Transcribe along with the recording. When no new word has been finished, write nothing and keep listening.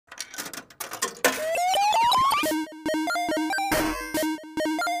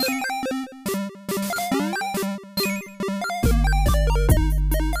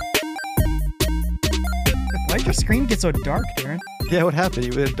your screen get so dark, Darren? Yeah, what happened?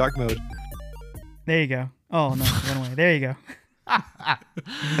 You went in dark mode. There you go. Oh, no. It went away. There you go.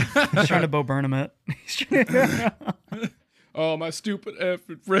 He's trying to Bo Burnham it. Oh, my stupid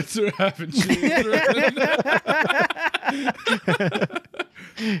effort friends are having children.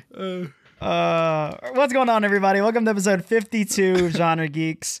 What's going on, everybody? Welcome to episode 52 of Genre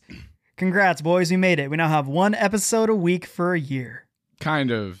Geeks. Congrats, boys. We made it. We now have one episode a week for a year.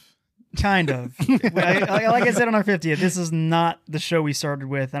 Kind of. Like I said on our 50th, this is not the show we started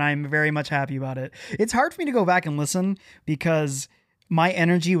with, and I'm very much happy about it. It's hard for me to go back and listen because my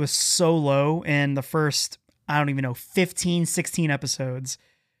energy was so low in the first, I don't even know, 15, 16 episodes,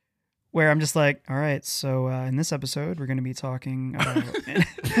 where I'm just like, all right, so in this episode, we're going to be talking about...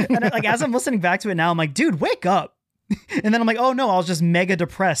 and like, as I'm listening back to it now, I'm like, dude, wake up. And then I'm like, oh no, I was just mega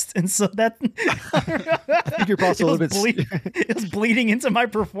depressed. And so that... I think you're also a little bit... it was bleeding into my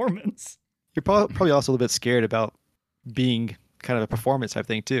performance. You're probably also a little bit scared about being kind of a performance type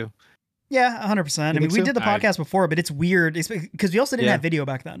thing too. Yeah, 100%. I mean, we did the podcast before, but it's weird because we also didn't have video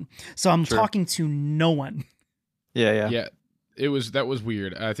back then. So I'm talking to no one. Yeah. That was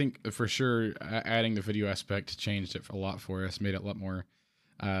weird. I think for sure adding the video aspect changed it a lot for us, made it a lot more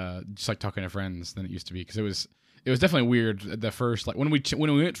just like talking to friends than it used to be. Because it was definitely weird. The first, like when we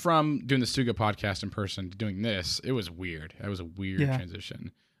went from doing the Stuga podcast in person to doing this, it was weird. That was a weird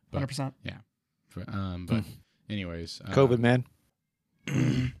transition. But, 100%. Yeah. But anyways. COVID, man.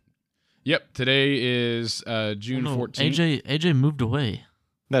 Yep. Today is June 14th. AJ moved away.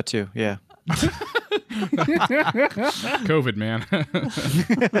 That too, yeah. COVID, man.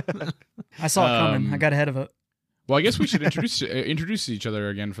 I saw it coming. I got ahead of it. Well, I guess we should introduce each other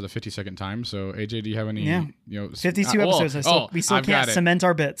again for the 52nd time. So, AJ, do you have any? 52 episodes. We still can't cement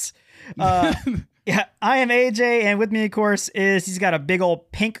our bits. Yeah, I am AJ, and with me, of course, he's got a big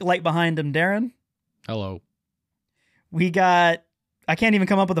old pink light behind him, Darren. Hello. I can't even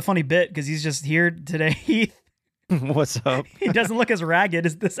come up with a funny bit because he's just here today. What's up? He doesn't look as ragged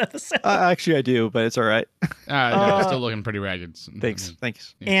as this episode. Actually, I do, but it's all right. Still looking pretty ragged. Thanks.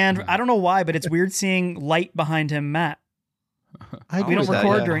 Yeah. And I don't know why, but it's weird seeing light behind him, Matt. We don't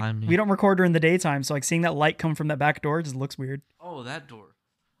record during the daytime, so like seeing that light come from that back door just looks weird. Oh, that door.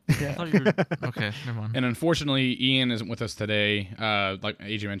 Yeah. I thought you were... Okay, never mind. And unfortunately, Ian isn't with us today. Like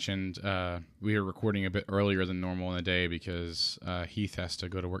AJ mentioned, we are recording a bit earlier than normal in the day because Heath has to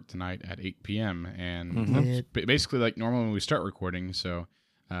go to work tonight at 8 p.m. And basically like normal when we start recording, so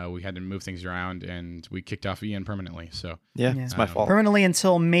we had to move things around and we kicked off Ian permanently. So yeah. It's my fault. Permanently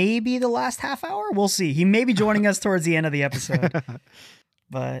until maybe the last half hour? We'll see. He may be joining us towards the end of the episode.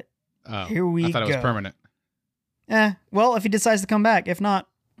 But here we go. I thought it was permanent. Well, if he decides to come back. If not...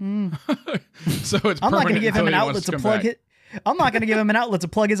 So it's I'm not going to give him an outlet to plug it. I'm not going to give him an outlet to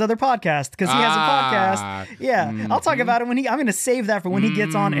plug his other podcast because he has a podcast. Yeah, I'll talk about it when I'm going to save that for when he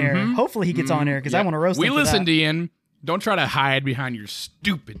gets on air. Hopefully he gets on air because I want to roast him. We listened, Ian. Don't try to hide behind your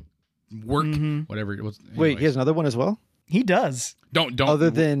stupid work, whatever it was. Anyways. Wait, he has another one as well? He does. Don't. Other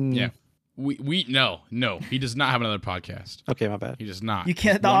than we no, he does not have another podcast. Okay, my bad. He does not. You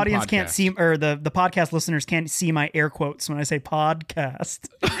can't. The audience can't see, or the podcast listeners can't see my air quotes when I say podcast.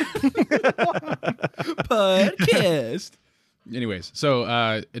 Podcast. Anyways,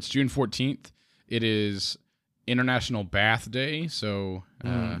 so it's June 14th. It is International Bath Day, so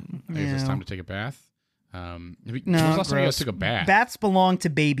I guess it's time to take a bath. When's the last time you guys took a bath? Baths belong to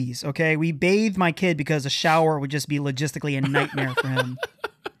babies, okay? We bathe my kid because a shower would just be logistically a nightmare for him.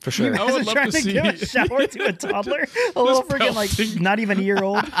 For sure. I would love trying to see give a shower to a toddler, a little freaking like not even a year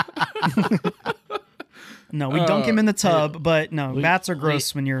old. No, we dunk him in the tub, but no, baths are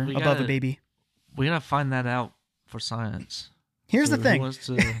gross when you're above a baby. We gotta find that out for science. Here's the thing: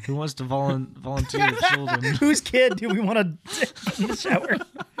 who wants to volunteer the children? Whose kid do we want to dip in the shower?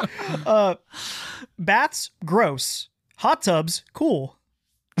 Baths gross. Hot tubs cool.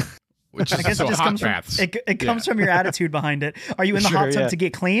 Which is I guess so it just hot comes baths. from it comes from your attitude behind it. Are you in the hot tub to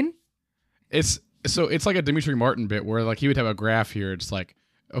get clean? It's like a Dimitri Martin bit where like he would have a graph here. It's like,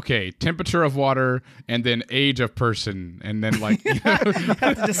 okay, temperature of water and then age of person, and then like you have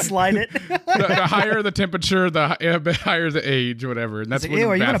to just slide it. the higher the temperature, the higher the age, whatever, and that's like,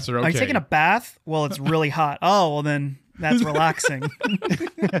 when the baths are okay. Are you taking a bath? Well, it's really hot. Oh, well then that's relaxing.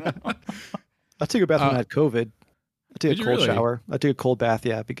 I took a bath when I had COVID. I took a cold shower. I took a cold bath,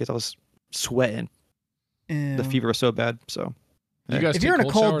 because I was sweating. Ew. The fever was so bad. So, if you're in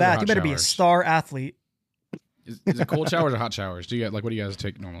a cold bath, you better be a star athlete. Is it cold showers or hot showers? What do you guys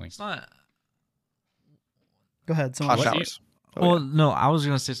take normally? It's not. Go ahead. Hot showers. No, I was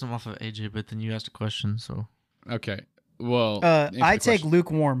gonna say something off of AJ, but then you asked a question, so okay. Well, I answer the take question.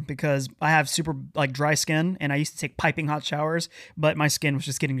 lukewarm because I have super like dry skin, and I used to take piping hot showers, but my skin was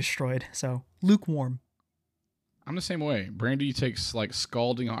just getting destroyed. So lukewarm. I'm the same way. Brandy takes like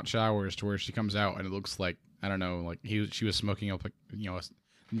scalding hot showers to where she comes out and it looks like, I don't know, like she was smoking up like,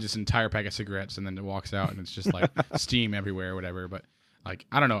 this entire pack of cigarettes, and then it walks out and it's just like steam everywhere or whatever. But like,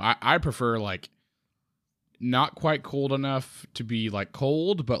 I don't know. I prefer like not quite cold enough to be like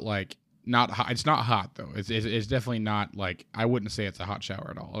cold, but like not hot. It's not hot though. It's definitely not like, I wouldn't say it's a hot shower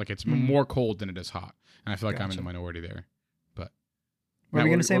at all. Like it's more cold than it is hot. And I feel like I'm in the minority there. But What are we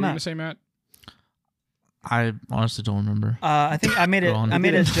going to say, what were you Matt? going to say, Matt? I honestly don't remember. I think I made it. Go on. I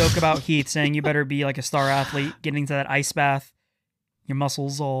made a joke about Heath saying you better be like a star athlete, getting into that ice bath, your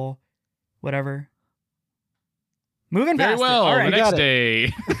muscles all, whatever. Moving Very past well. it. All The right. next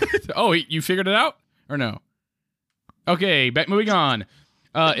day. Oh, you figured it out or no? Okay, moving on.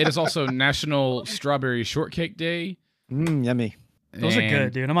 It is also National Strawberry Shortcake Day. Yummy. Those are And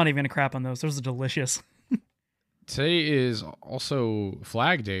good, dude. I'm not even gonna crap on those. Those are delicious. Today is also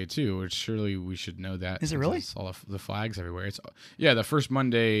Flag Day too, which surely we should know that. Is it since really? it's all of the flags everywhere. It's the first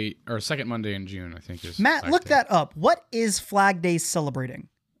Monday or second Monday in June, I think is. Matt, Flag look Day. that up. What is Flag Day celebrating?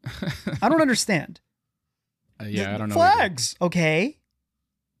 I don't understand. Yeah, I don't know. Flags, okay.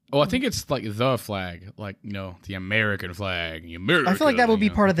 Oh, I think it's like the flag, like the American flag. America, I feel like that would be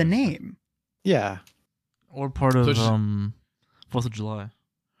part of the name. Yeah. Or part of So it's- 4th of July.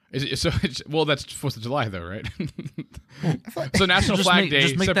 Is it, so well, that's 4th of July though, right? I feel like So National Just Flag make- Day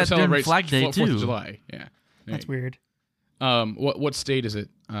just make that during celebrates Flag Day, 4th too. of July. Yeah. that's weird. What state is it,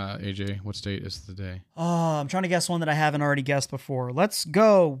 AJ? What state is the day? Oh, I'm trying to guess one that I haven't already guessed before. Let's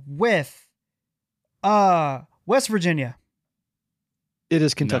go with West Virginia. It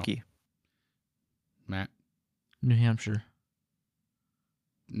is Kentucky. Matt? New Hampshire.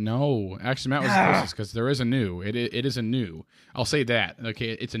 No, actually, Matt was the closest because there is a new. It is a new. I'll say that.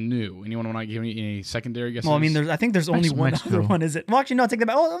 Okay, it's a new. Anyone want to give me any secondary guesses? Well, I mean, I think there's only one Mexico. other one. Is it? Well, actually, no. Take that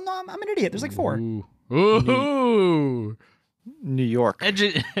back. Oh no, I'm an idiot. There's like 4. Ooh. New York. Edge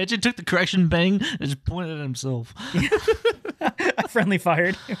took the correction bang and just pointed at himself. Friendly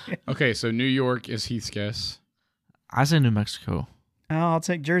fired. Okay, so New York is Heath's guess. I say New Mexico. Oh, I'll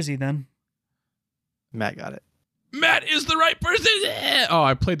take Jersey then. Matt got it. Matt is the right person. Oh,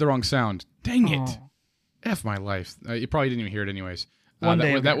 I played the wrong sound. Dang it. Oh. F my life. You probably didn't even hear it anyways. One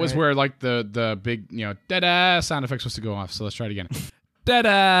day that it'll was be right. where like the big da-da sound effects supposed to go off. So let's try it again.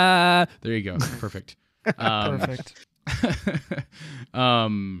 Da-da. There you go. Perfect. Perfect.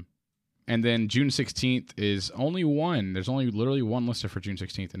 And then June 16th is only one. There's only literally one listed for June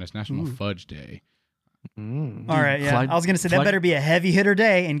 16th, and it's National Fudge Day. Mm. All right, yeah. Flag- I was gonna say that flag- better be a heavy hitter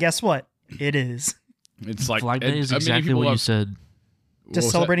day, and guess what? It is. It's like Flag Day is many exactly people what you love- said. What Just was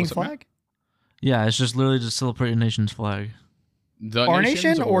that? celebrating What's up, Matt? flag. Yeah, it's just literally just celebrate a nation's flag. The Our nations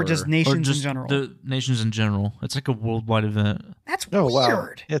nation or just Or nations just in general? the nations in general. It's like a worldwide event. That's Oh, wow.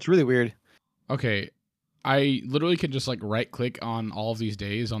 weird. Yeah, it's really weird. Okay, I literally can just like right click on all of these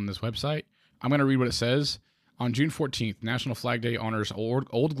days on this website. I'm going to read what it says. On June 14th, National Flag Day honors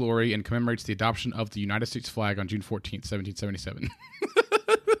Old Glory and commemorates the adoption of the United States flag on June 14th, 1777.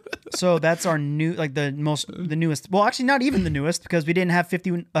 So that's our new, like the newest. Well, actually, not even the newest because we didn't have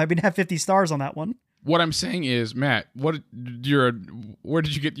 50. We didn't have 50 stars on that one. What I'm saying is, Matt, where did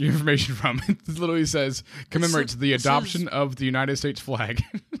you get your information from? It literally says commemorates the it adoption says- of the United States flag.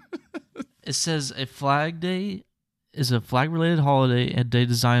 It says a flag day is a flag-related holiday and day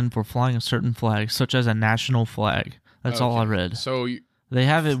designed for flying a certain flag, such as a national flag. That's all I Okay, read. So They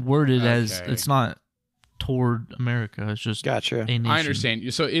have it worded as Okay. it's not toward America. It's just Gotcha. a nation. I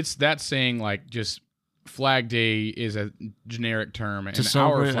understand. So that's saying like just Flag Day is a generic term, and our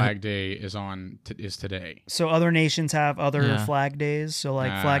celebrate- Flag Day is today. So other nations have other Yeah. flag days. So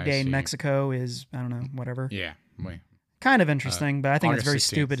like Ah, Flag I Day in see. Mexico is, I don't know, whatever. Yeah, wait, Kind of interesting, but I think it's August very 16th,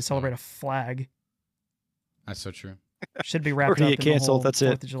 stupid to so- celebrate a flag. that's so true. Should be We're wrapped gonna up get in the canceled, whole that's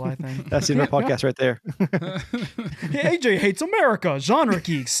it. 4th of July thing. That's the end of our podcast right there. Hey, AJ hates America. Genre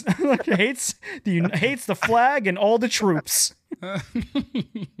geeks hates the flag and all the troops.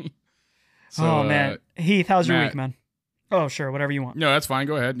 So, oh man, Heath, how's your Matt- week, man? Oh sure, whatever you want. No, that's fine.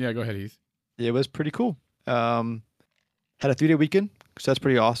 Go ahead. Yeah, go ahead, Heath. It was pretty cool. Had a 3-day weekend, so that's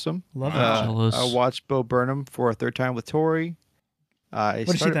pretty awesome. Love Wow. that. Jealous. I watched Bo Burnham for a third time with Tori. I What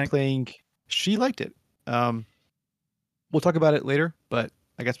did she started think? playing. She liked it. We'll talk about it later, but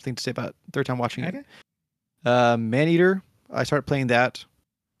I got something to say about third time watching Okay. it. Maneater. I started playing that.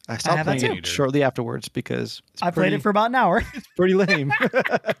 I stopped have that playing too. it shortly afterwards because it's I played it for about an hour. pretty lame.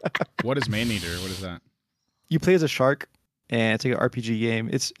 What is Maneater? What is that? You play as a shark, and it's like an RPG game.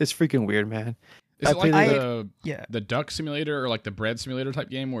 It's freaking weird, man. Is I it like played Yeah. the duck simulator or like the bread simulator type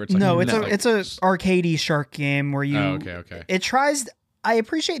game where it's like No, you it's net, a like, it's a arcadey shark game where you. Oh, okay. It tries. I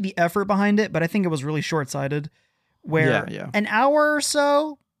appreciate the effort behind it, but I think it was really short sighted. Where Yeah. an hour or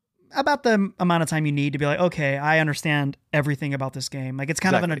so, about the amount of time you need to be like, okay, I understand everything about this game. Like it's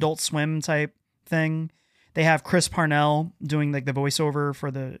kind of an Exactly. Adult Swim type thing. They have Chris Parnell doing like the voiceover for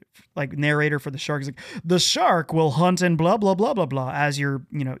the like narrator for the shark. He's like, the shark will hunt and blah blah blah blah blah as you're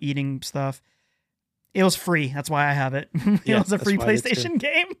eating stuff. It was free. That's why I have it. It Yeah, was a that's free why it's good. PlayStation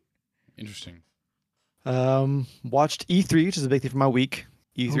game. Interesting. Watched E3, which is a big thing for my week.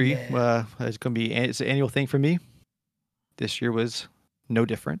 E3 yeah. it's going to be it's an annual thing for me. This year was no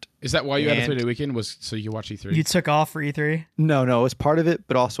different. Is that why you had a And- 3-day weekend? Was so you could watch E3? You took off for E3. No, it's part of it,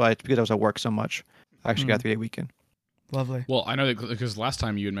 but also because I was at work so much, I actually got a 3-day weekend. Lovely. Well, I know that because last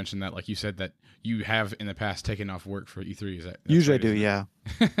time you had mentioned that, like you said that you have in the past taken off work for E3. Is that that's Usually right, I do,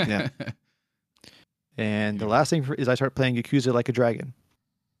 isn't it? yeah. And the Yeah. last thing is I started playing Yakuza Like a Dragon.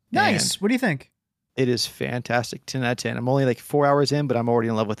 Nice. What do you think? It is fantastic. 10 out of 10. I'm only like 4 hours in, but I'm already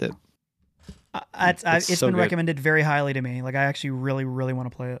in love with it. It's so been good. recommended very highly to me. Like I actually really, really want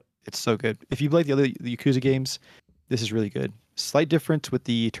to play it. It's so good. If you like the other the Yakuza games, this is really good. Slight difference with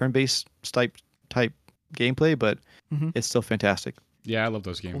the turn-based type gameplay, but Mhm. it's still fantastic. Yeah, I love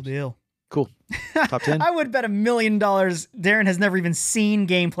those Cool games. deal. Cool. Top 10? I would bet $1 million Darren has never even seen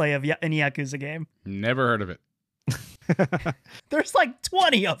gameplay of any Yakuza game. Never heard of it. There's like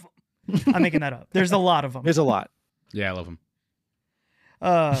 20 of them. I'm making that up. There's a lot of them. There's a lot. Yeah, I love them.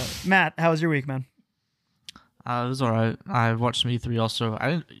 Matt, how was your week, man? It was all right. I watched some E3 also. I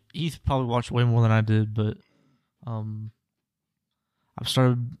didn't. Heath probably watched way more than I did, but I've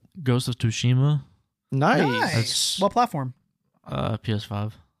started Ghost of Tsushima. Nice. That's What platform?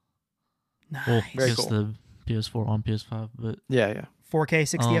 PS5. Nice. Well, I Very guess cool. the PS4 on PS5, but Yeah. 4K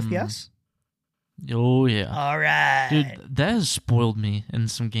 60 Um, FPS? oh yeah, All right. dude, that has spoiled me in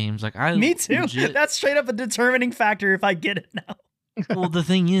some games. Like I, Me too. legit- That's straight up a determining factor if I get it now. well, the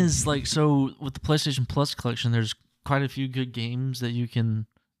thing is, like, so with the PlayStation Plus collection, there's quite a few good games that you can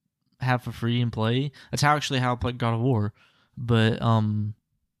have for free and play. That's how I played God of War. But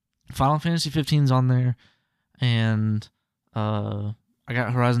Final Fantasy 15's on there, and I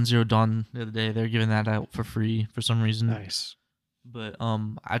got Horizon Zero Dawn the other day. They're giving that out for free for some reason. Nice. But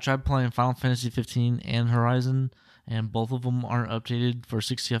I tried playing Final Fantasy 15 and Horizon, and both of them aren't updated for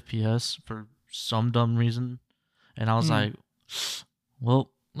 60 FPS for some dumb reason. And I was like,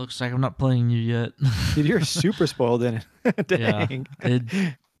 well, looks like I'm not playing you yet. Dude, you're super spoiled in it. Yeah. Dang.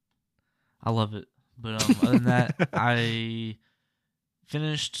 I love it. But other than that, I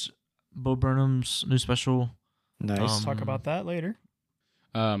finished Bo Burnham's new special. Nice. Talk about that later.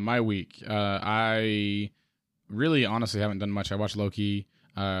 My week. I really honestly haven't done much. I watched Loki,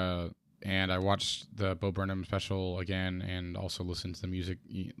 and I watched the Bo Burnham special again, and also listened to the music,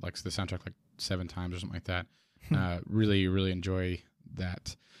 like the soundtrack, like 7 times or something like that. Really, really enjoy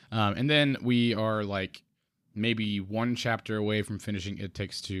that. And then we are like maybe one chapter away from finishing It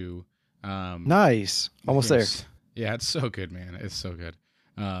Takes Two. Nice. Almost there. Yeah, it's so good, man. It's so good.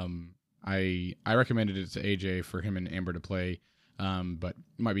 I recommended it to AJ for him and Amber to play, but it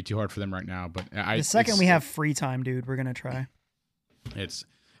might be too hard for them right now. But The second we have free time, dude, we're gonna try.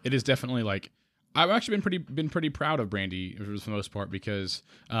 it is definitely like I've actually been pretty proud of Brandy for the most part because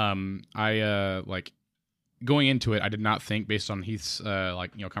I like going into it, I did not think based on Heath's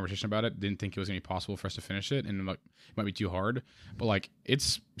conversation about it, didn't think it was gonna be possible for us to finish it, and like it might be too hard. But like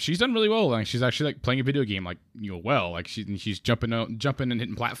she's done really well. Like she's actually like playing a video game like well. Like she's jumping and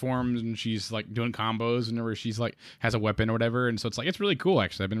hitting platforms, and she's like doing combos, and where she's like has a weapon or whatever. And so it's like it's really cool.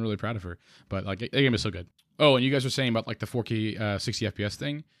 Actually, I've been really proud of her. But like the game is so good. Oh, and you guys were saying about like the 4K 60 FPS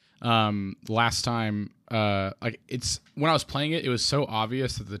thing. Last time, like it's when I was playing it, it was so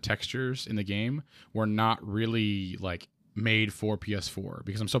obvious that the textures in the game were not really like made for PS4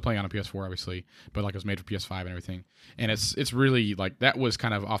 because I'm still playing on a PS4 obviously, but like it was made for PS5 and everything. And it's really like that was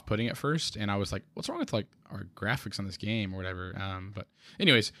kind of off-putting at first, and I was like, what's wrong with like our graphics on this game or whatever. But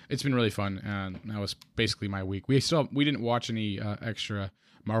anyways, it's been really fun, and that was basically my week. We didn't watch any extra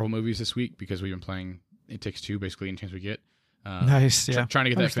Marvel movies this week because we've been playing It Takes Two basically any chance we get. Nice. Yeah. Trying to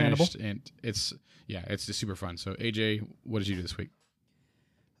get that Understandable. finished, and it's just super fun. So AJ, what did you do this week?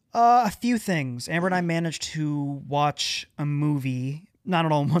 A few things. Amber and I managed to watch a movie, not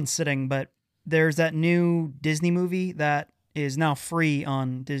at all in one sitting, but there's that new Disney movie that is now free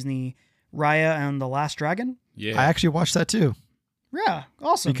on Disney, Raya and the Last Dragon. Yeah, I actually watched that too Yeah,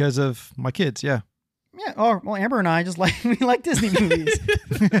 awesome. because of my kids. Yeah. Yeah. Oh, well, Amber and I just we like Disney movies.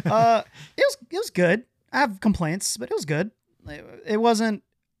 It was good. I have complaints, but it was good. It wasn't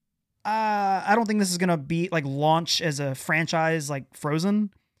I don't think this is gonna be like launch as a franchise like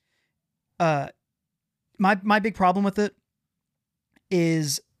Frozen. My big problem with it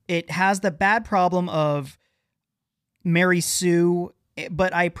is it has the bad problem of Mary Sue,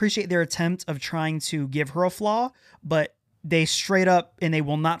 but I appreciate their attempt of trying to give her a flaw, but they straight up and they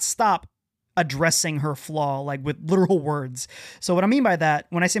will not stop addressing her flaw like with literal words. So what I mean by that,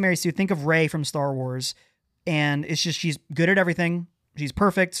 when I say Mary Sue, think of Rey from Star Wars, and it's just she's good at everything. She's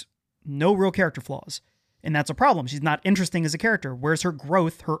perfect, no real character flaws. And that's a problem. She's not interesting as a character. Where's her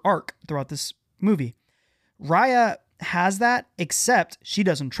growth, her arc throughout this movie? Raya has that, except she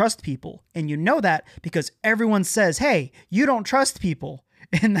doesn't trust people. And you know that because everyone says, hey, you don't trust people.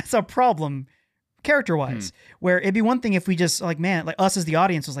 And that's a problem character-wise. Where it'd be one thing if we just like, man, like us as the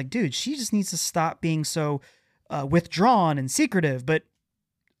audience was like, dude, she just needs to stop being so withdrawn and secretive. But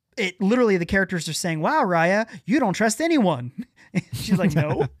it literally, the characters are saying, wow, Raya, you don't trust anyone. And she's like,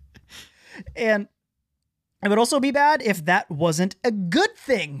 no. And it would also be bad if that wasn't a good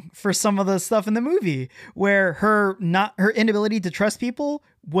thing for some of the stuff in the movie, where her inability to trust people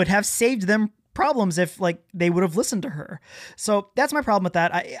would have saved them problems if like they would have listened to her. So that's my problem with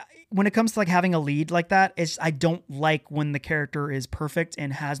that. I when it comes to like having a lead like that, I don't like when the character is perfect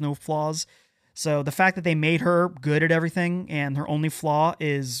and has no flaws. So the fact that they made her good at everything and her only flaw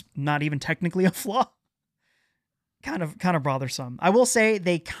is not even technically a flaw, kind of bothersome. I will say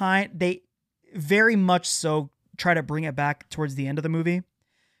they very much so try to bring it back towards the end of the movie.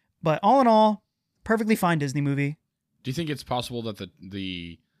 But all in all, perfectly fine Disney movie. Do you think it's possible that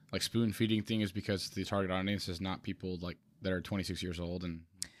the like spoon feeding thing is because the target audience is not people like that are 26 years old and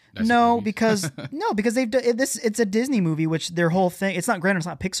because they've done this. It's a Disney movie, which their whole thing. It's not, granted, it's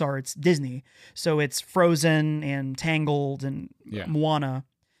not Pixar. It's Disney, so it's Frozen and Tangled and Moana.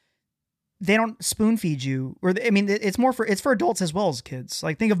 They don't spoon feed you, it's for adults as well as kids.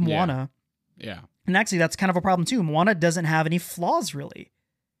 Like think of Moana. Yeah. And actually, that's kind of a problem too. Moana doesn't have any flaws really,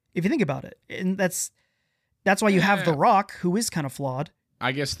 if you think about it, and that's why you have The Rock, who is kind of flawed.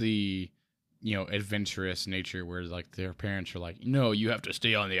 I guess the adventurous nature where like their parents are like, no, you have to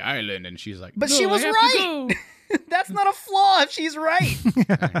stay on the island, and she's like, but no, she was right. That's not a flaw if she's right.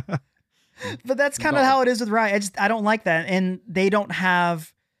 But that's kind of how it is with Raya. I don't like that, and they don't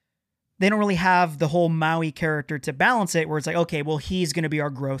really have the whole Maui character to balance it, where it's like, okay, well, he's going to be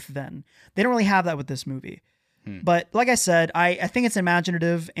our growth then. They don't really have that with this movie. But like I said, I think it's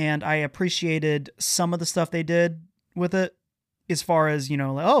imaginative, and I appreciated some of the stuff they did with it, as far as, they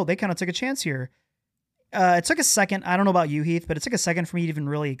kind of took a chance here. It took a second. I don't know about you, Heath, but it took a second for me to even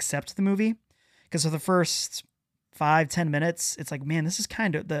really accept the movie. Because for the first 5-10 minutes, it's like, man, this is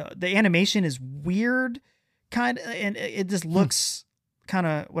kind of, the animation is weird, kind of, and it just looks kind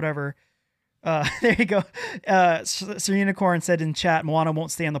of whatever. There you go. Serena Corrin said in chat, Moana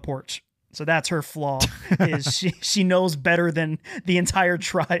won't stay on the porch. So that's her flaw, is she knows better than the entire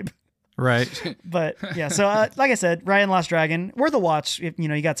tribe. Right. But yeah, so like I said, Raya and the Last Dragon, worth a watch if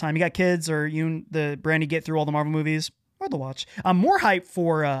you got time. You got kids, or the Brandy get through all the Marvel movies, worth a watch. I'm more hyped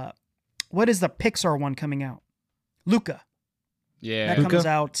for what is the Pixar one coming out? Luca. Yeah, that comes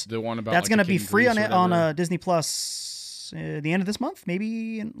out. The one about that's like, going to be free on Disney Plus the end of this month,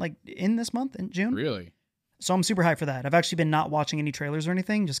 maybe in this month in June. Really? So I'm super hyped for that. I've actually been not watching any trailers or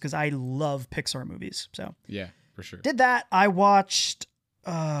anything just because I love Pixar movies. So yeah, for sure. Did that. I watched.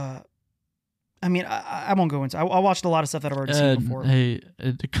 I won't go into. I watched a lot of stuff that I've already seen before. Hey,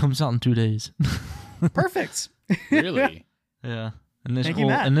 it comes out in 2 days. Perfect. Really? Yeah. Thank you,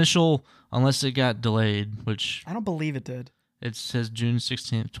 Matt. Initial, unless it got delayed, which I don't believe it did. It says June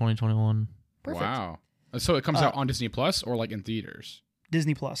 16th, 2021. Perfect. Wow. So it comes out on Disney Plus or like in theaters?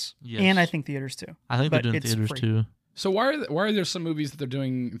 Disney Plus. Yes. And I think theaters too. I think they're doing theaters free. too. So why are there some movies that they're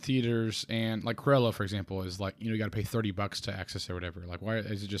doing in theaters, and like Cruella, for example, is like, you got to pay $30 to access or whatever. Like, why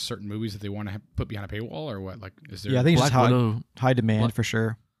is it just certain movies that they want to put behind a paywall, or what? Like, is there? Yeah, I think it's Black just Widow, high demand for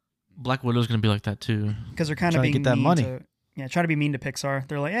sure. Black Widow's going to be like that too. Because they're kind of Trying to being get that mean money. trying to be mean to Pixar.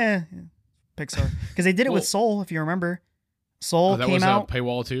 They're like, Pixar. Because they did it with Soul, if you remember. Soul that came was out. a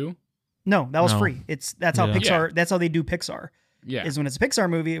paywall too? No, that was No. free. That's how Yeah. Pixar. That's how they do Pixar. Yeah. Is when it's a Pixar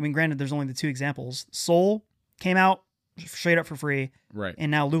movie. I mean, granted, there's only the two examples. Soul came out straight up for free, Right.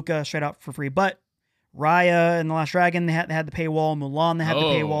 and now Luca straight up for free. But Raya and the Last Dragon, they had the paywall. Mulan, they had the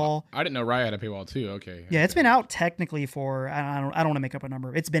paywall. I didn't know Raya had a paywall too. Okay. Yeah, it's been out technically for I don't want to make up a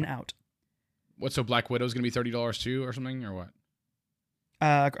number. It's been out. What? So Black Widow's gonna be $30 too, or something, or what?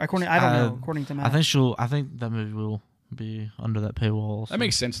 I don't know. According to Matt, I think that movie will be under that paywall. That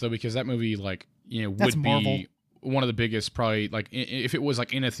makes sense though, because that movie, like, That's would Marvel. be one of the biggest, probably like if it was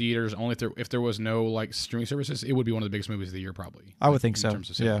like in a theaters only, if there was no like streaming services, it would be one of the biggest movies of the year probably. I would think in so. terms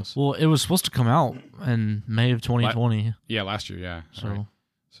of Yeah. sales. Well, it was supposed to come out in May of 2020. Yeah, last year. Yeah. So Right.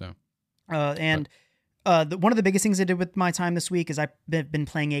 So One of the biggest things I did with my time this week is I've been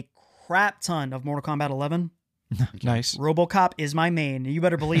playing a crap ton of Mortal Kombat 11. Nice. RoboCop is my main. You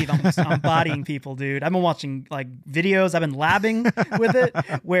better believe I'm bodying people, dude. I've been watching like videos. I've been labbing with it,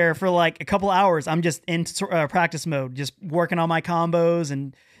 where for like a couple hours I'm just in practice mode, just working on my combos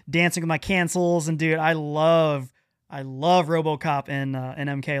and dancing with my cancels. And dude, I love RoboCop in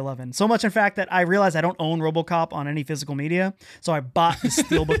MK11. So much, in fact, that I realized I don't own RoboCop on any physical media. So I bought the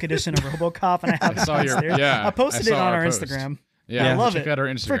Steelbook edition of RoboCop, and I have it downstairs. Yeah, I posted it saw on our post. Instagram. Yeah, I love check it. out our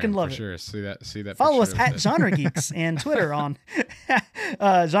Instagram. Freaking love for it. Sure. See that. Follow us picture at of Genre Geeks and Twitter on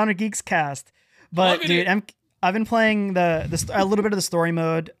Genre Geeks Cast. But Look at dude, I've been playing a little bit of the story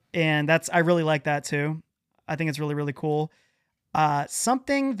mode, and I really like that too. I think it's really, really cool.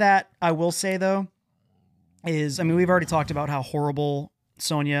 Something that I will say though is, I mean, we've already talked about how horrible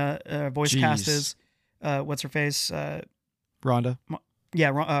Sonya voice cast is. What's her face? Rhonda.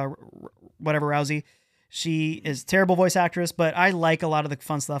 Whatever, Rousey. She is a terrible voice actress, but I like a lot of the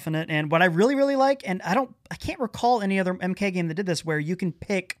fun stuff in it. And what I really, really like, and I can't recall any other MK game that did this, where you can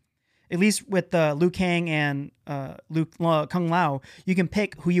pick, at least with Liu Kang and Kung Lao, you can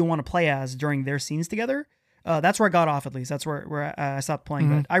pick who you want to play as during their scenes together. That's where I got off, at least. That's where I stopped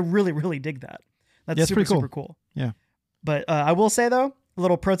playing. But I really, really dig that. That's super, super cool. Yeah. But I will say, though, a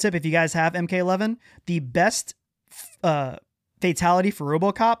little pro tip, if you guys have MK11, the best fatality for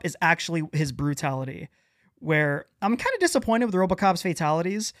RoboCop is actually his brutality, where I'm kind of disappointed with RoboCop's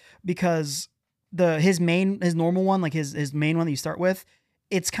fatalities, because his normal one, like his main one that you start with,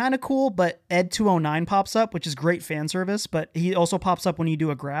 it's kind of cool, but Ed 209 pops up, which is great fan service, but he also pops up when you do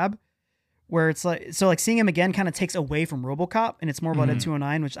a grab, where it's like, so like seeing him again kind of takes away from RoboCop, and it's more about Ed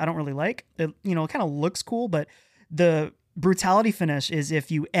 209, which I don't really like. It, it kind of looks cool, but the brutality finish is if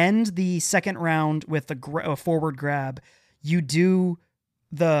you end the second round with a forward grab, you do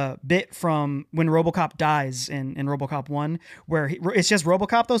the bit from when RoboCop dies in RoboCop 1, where it's just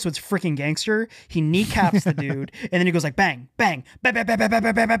RoboCop though, so it's freaking gangster. He kneecaps the dude, and then he goes like bang, bang, bang, bang, bang, bang,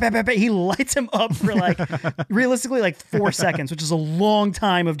 bang, bang, bang, bang, bang. He lights him up for like realistically like 4 seconds, which is a long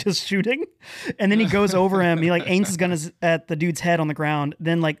time of just shooting. And then he goes over him, he like aims his gun at the dude's head on the ground,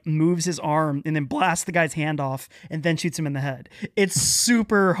 then like moves his arm and then blasts the guy's hand off, and then shoots him in the head. It's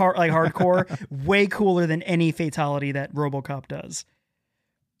super hardcore, way cooler than any fatality that RoboCop does.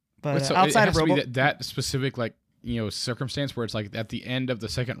 But so outside it has of to be that specific, like, circumstance where it's like at the end of the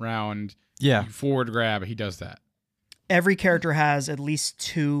second round, Yeah. forward grab, he does that. every character has at least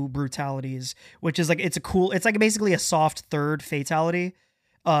 2 brutalities, which is like, it's like basically a soft third fatality.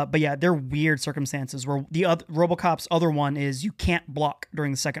 But yeah, they're weird circumstances where the RoboCop's other one is you can't block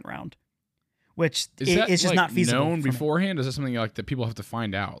during the second round, which it's just not feasible. Known beforehand? Is that something like that people have to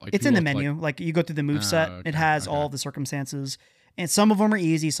find out? Like, it's in the menu. Like you go through the moveset, okay, it has all the circumstances. And some of them are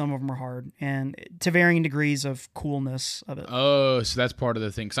easy, some of them are hard, and to varying degrees of coolness of it. Oh, so that's part of the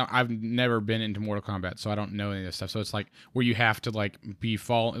thing. Cause I've never been into Mortal Kombat, so I don't know any of this stuff. So it's like where you have to like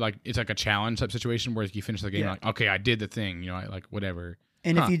it's like a challenge type situation where you finish the game, like, okay, I did the thing, like whatever.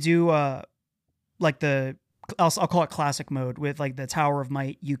 And if you do like I'll call it classic mode with like the Tower of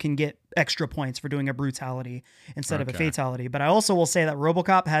Might, you can get extra points for doing a brutality instead of a fatality. But I also will say that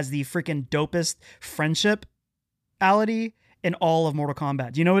RoboCop has the freaking dopest friendship-ality in all of Mortal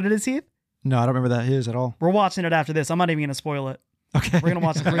Kombat. Do you know what it is, Heath? No, I don't remember that his at all. We're watching it after this. I'm not even going to spoil it. Okay. We're gonna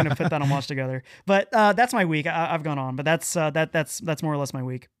watch it. We're gonna put that on watch together. But that's my week. I've gone on, but that's more or less my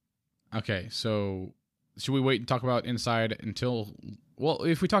week. Okay, so should we wait and talk about Inside until? Well,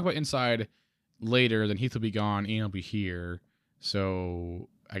 if we talk about Inside later, then Heath will be gone, Ian will be here. So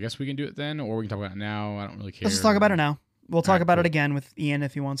I guess we can do it then, or we can talk about it now. I don't really care. Let's just talk about it now. We'll talk about it again with Ian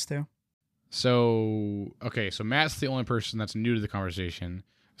if he wants to. So, okay, so Matt's the only person that's new to the conversation.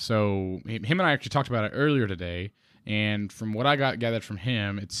 So him and I actually talked about it earlier today, and from what I gathered from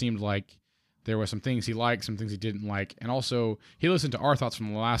him, it seemed like there were some things he liked, some things he didn't like, and also he listened to our thoughts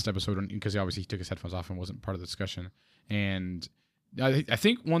from the last episode because obviously he took his headphones off and wasn't part of the discussion. And I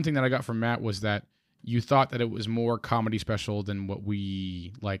think one thing that I got from Matt was that you thought that it was more comedy special than what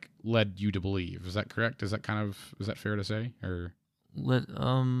we led you to believe. Is that correct? Is that fair to say? Or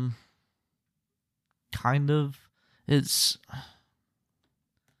kind of. It's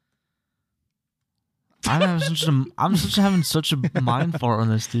I'm having such a mind fart on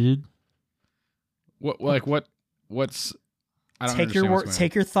this, dude. What's I don't take your understand what's going on.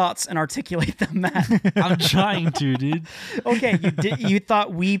 take your thoughts and articulate them, Matt. I'm trying to, dude. Okay, you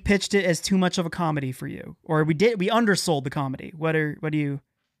thought we pitched it as too much of a comedy for you, or we undersold the comedy. What do you?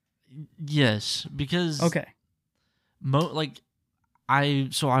 Yes, because Okay,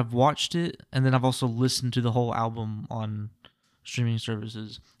 I've watched it and then I've also listened to the whole album on streaming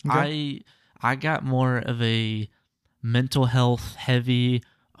services. Okay. I got more of a mental health heavy.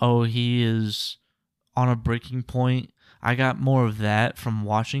 Oh, he is on a breaking point. I got more of that from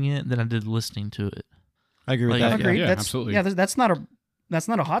watching it than I did listening to it. I agree with Like, that. agreed. yeah, that's, absolutely. Yeah, that's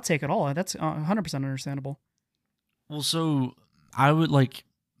not a hot take at all. That's 100% understandable. Well, so I would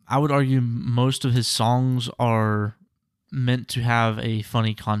argue most of his songs are meant to have a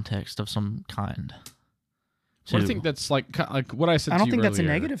funny context of some kind. Well, I too. think that's like what I said. I don't to you think that's a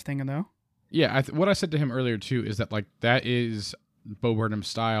earlier. negative thing, though. Yeah, what I said to him earlier too is that like that is Bo Burnham's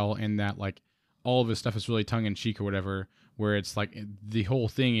style, in that like all of his stuff is really tongue in cheek or whatever. Where it's like the whole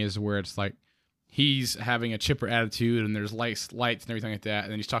thing is where it's like he's having a chipper attitude and there's lights and everything like that,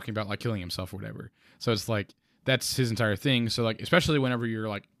 and then he's talking about like killing himself or whatever. So it's like that's his entire thing. So like especially whenever you're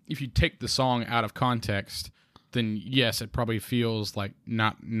like, if you take the song out of context, then yes, it probably feels like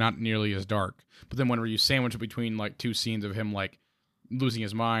not nearly as dark. But then whenever you sandwich it between like two scenes of him like losing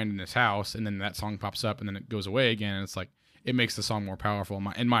his mind in his house, and then that song pops up and then it goes away again, and it's like it makes the song more powerful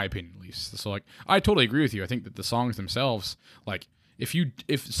in my opinion, at least. So like I totally agree with you. I think that the songs themselves, like if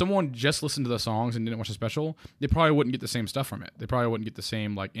someone just listened to the songs and didn't watch the special, they probably wouldn't get the same stuff from it. They probably wouldn't get the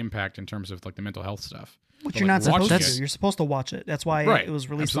same like impact in terms of like the mental health stuff. Which But, you're like, not supposed watching to. it- You're supposed to watch it. That's why Right, it was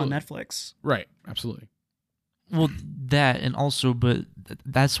released absolutely. on Netflix. Right, absolutely. Well, that and also, but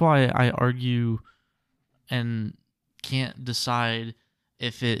that's why I argue and can't decide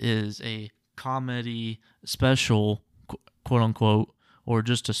if it is a comedy special, quote unquote, or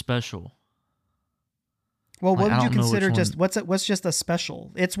just a special. Well, what Like, I would you don't know consider which just one. what's just a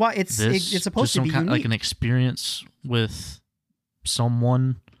special? It's why it's Just supposed to be some unique. like an experience with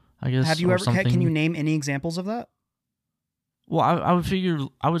someone, I guess. Have you or ever? something. Can you name any examples of that? Well, I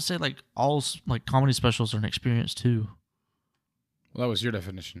would say like all like comedy specials are an experience too. Well, that was your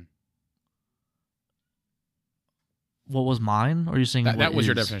definition. What was mine? Or are you saying That was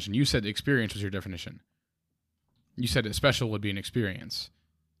your is? definition. You said experience was your definition. You said a special would be an experience,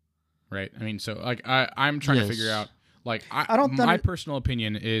 right? I mean, so like I'm trying to Yes. figure out like I don't my think- personal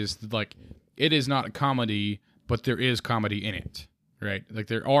opinion is like it is not a comedy, but there is comedy in it, right? Like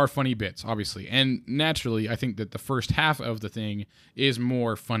there are funny bits, obviously, and naturally, I think that the first half of the thing is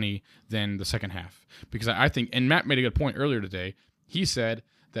more funny than the second half, because I think, and Matt made a good point earlier today. He said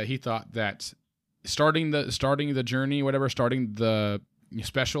that he thought that starting the journey, whatever, starting the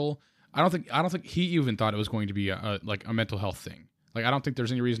special, I don't think he even thought it was going to be a mental health thing. Like I don't think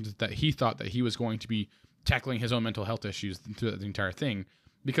there's any reason that he thought that he was going to be tackling his own mental health issues through the entire thing.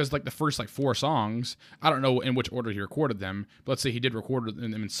 Because like the first like 4 songs, I don't know in which order he recorded them, but let's say he did record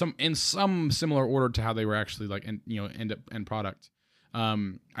them in some similar order to how they were actually like end product.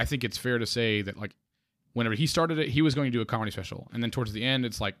 I think it's fair to say that like whenever he started it, he was going to do a comedy special, and then towards the end,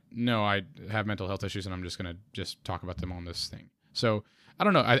 it's like, no, I have mental health issues, and I'm just gonna talk about them on this thing. So I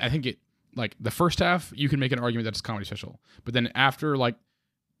don't know. I think it like the first half, you can make an argument that it's a comedy special, but then after like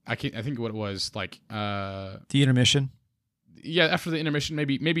I think what it was like The intermission. yeah, after the intermission,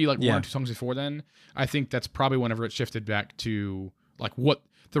 maybe like Yeah. 1 or 2 songs before then, I think that's probably whenever it shifted back to like what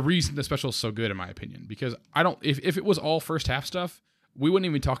the reason the special is so good, in my opinion. Because I don't, if it was all first half stuff, we wouldn't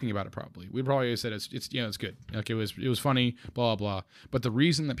even be talking about it probably. We'd probably have said it's it's good. Like it was funny, blah, blah, blah. But the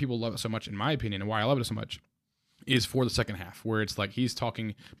reason that people love it so much, in my opinion, and why I love it so much, is for the second half, where it's like he's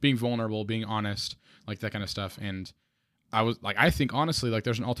talking, being vulnerable, being honest, like that kind of stuff. And I think honestly, like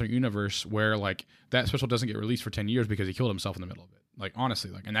there's an alternate universe where like that special doesn't get released for 10 years because he killed himself in the middle of it. Like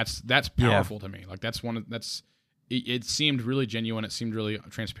honestly, like, and that's powerful to me. Like it seemed really genuine. It seemed really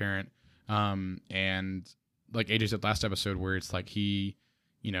transparent. And like AJ said last episode, where it's like you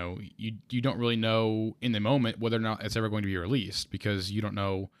don't really know in the moment whether or not it's ever going to be released, because you don't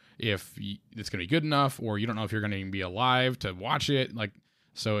know if it's going to be good enough, or you don't know if you're going to even be alive to watch it. Like,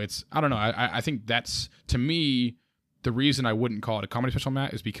 so it's, I don't know. I think that's, to me, the reason I wouldn't call it a comedy special,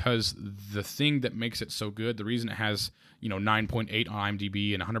 Matt, is because the thing that makes it so good, the reason it has 9.8 on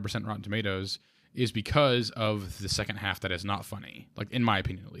IMDb and 100% Rotten Tomatoes, is because of the second half that is not funny. Like, in my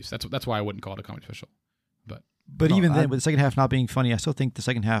opinion, at least. That's why I wouldn't call it a comedy special. But No, even then, with the second half not being funny, I still think the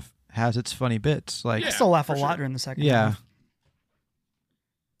second half has its funny bits. Like, I Yeah, still laugh a for lot sure. during the second yeah, half.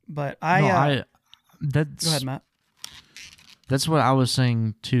 But That's go ahead, Matt. That's what I was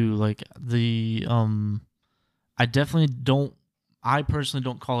saying too. Like the I definitely don't. I personally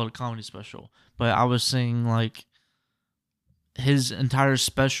don't call it a comedy special, but I was saying like his entire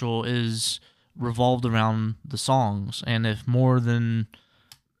special is revolved around the songs, and if more than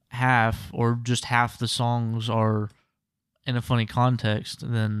half or just half the songs are in a funny context,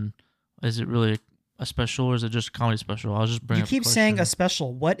 then is it really a special or is it just a comedy special? I'll just bring You up keep the saying a question.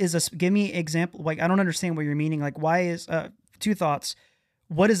 special. What is a? Give me example. Like I don't understand what you're meaning. Like why is two thoughts?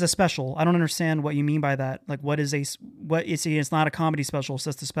 What is a special? I don't understand what you mean by that. Like what is what is it's not a comedy special. It's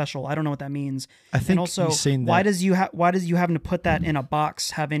just a special. I don't know what that means. I think And also, he's saying that. why does you having to put that in a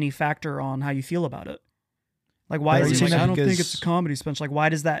box have any factor on how you feel about it? Like why But are is you it saying like, that I don't think because- it's a comedy special? Like why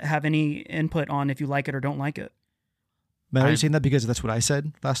does that have any input on if you like it or don't like it? Matt, are I- you saying that because that's what I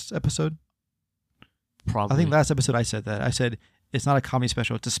said last episode? Probably. I think last episode I said that. I said it's not a comedy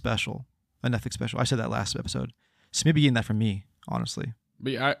special, it's a special, a Netflix special. I said that last episode. So maybe getting that from me, honestly.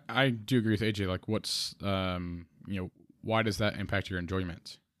 But yeah, I do agree with AJ. Like, what's why does that impact your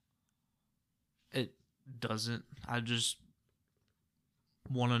enjoyment? It doesn't. I just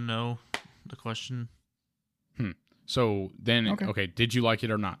want to know the question. So then, Okay. okay, did you like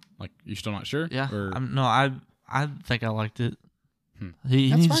it or not? Like, you still not sure? Yeah. Or, I think I liked it. Hmm. He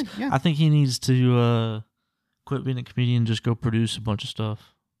That's needs. fine. Yeah. I think he needs to quit being a comedian and just go produce a bunch of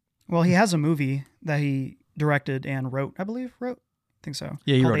stuff. Well, he has a movie that he directed and wrote. I believe I think so.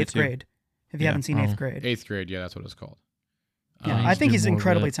 Yeah, he called wrote it Eighth too. Grade. If you Yeah. haven't seen Oh. Eighth Grade, 8th grade, yeah, that's what it's called. yeah, he I needs to think do he's more of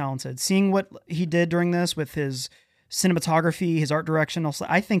incredibly that. talented. Seeing what he did during this with his cinematography, his art direction, also,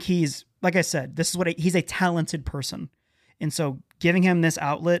 I think he's like I said. This is what he's a talented person, and so giving him this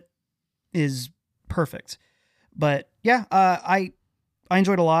outlet is perfect. But yeah, I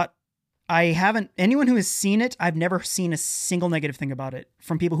enjoyed it a lot. I haven't anyone who has seen it. I've never seen a single negative thing about it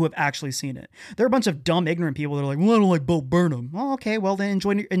from people who have actually seen it. There are a bunch of dumb, ignorant people that are like, "Well, I don't like Bo Burnham." Oh, okay, well then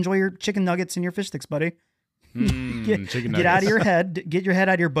enjoy your chicken nuggets and your fish sticks, buddy. Chicken Get out of nuggets. your head. Get your head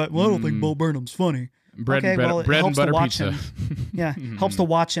out of your butt. Well, I don't think Mm. Bo Burnham's funny. bread, Okay, bread, well, it bread and helps to butter watch pizza. Yeah, helps to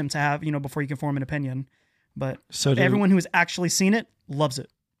watch him to have before you can form an opinion. But So to, everyone who has actually seen it loves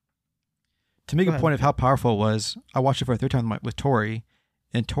it. to make Go a ahead. point of how powerful it was, I watched it for a third time with Tori,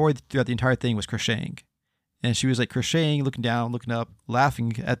 and Tori throughout the entire thing was crocheting. And she was like crocheting, looking down, looking up,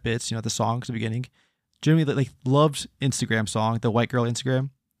 laughing at bits, the songs at the beginning. Generally, like loved Instagram song, the white girl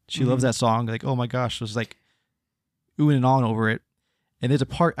Instagram. She loves that song. Like, oh my gosh, was like oohing and on over it. And there's a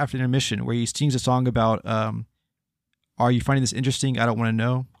part after the intermission where he sings a song about, are you finding this interesting? I don't want to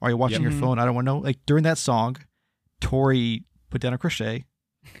know. Are you watching Yep. your phone? I don't want to know. Like during that song, Tori put down a crochet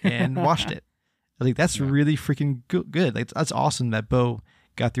and watched it. I think that's Yeah. really freaking good. Like that's awesome that Bo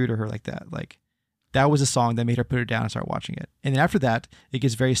got through to her like that. Like that was a song that made her put it down and start watching it. And then after that, it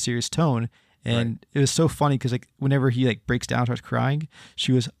gets very serious tone. And it was so funny because like whenever he like breaks down, starts crying,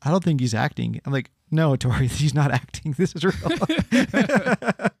 she was, I don't think he's acting. I'm like, no, Tori, he's not acting. This is real.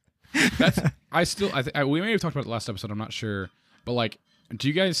 That's we may have talked about it last episode. I'm not sure, but like, do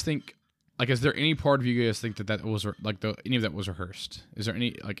you guys think like is there any part of you guys think that was like any of that was rehearsed? Is there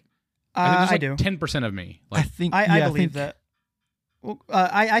any like? I think do. there's like 10% of me. I Like, think I yeah, believe that. Well,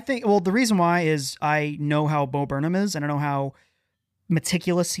 I think. Well, the reason why is I know how Bo Burnham is, and I know how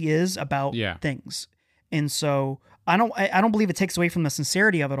meticulous he is about Yeah. things, and so I don't believe it takes away from the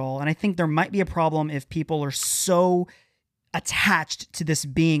sincerity of it all. And I think there might be a problem if people are so attached to this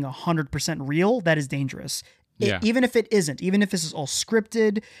being 100% real that is dangerous. Yeah. Even if it isn't, even if this is all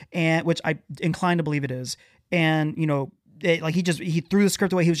scripted, and which I incline to believe it is, and like he threw the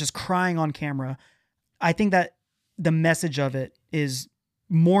script away. He was just crying on camera. I think that the message of it is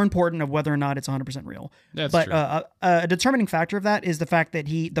more important of whether or not it's 100% real. that's But true. a determining factor of that is the fact that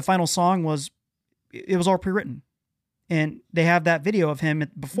the final song was all pre-written, and they have that video of him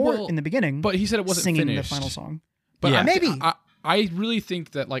before Well, in the beginning. but he said it wasn't singing finished. the final song. But Yeah. Maybe. I really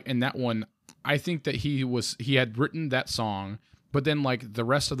think that like in that one, I think that he had written that song, but then like the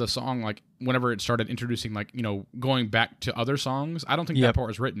rest of the song, like whenever it started introducing like going back to other songs, I don't think that Yep. part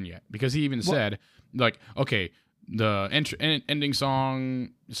was written yet because he even said like, okay, the ending song,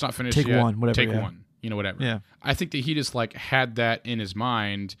 it's not finished Take yet. one, whatever, Take yeah. one, whatever. Yeah. I think that he just like had that in his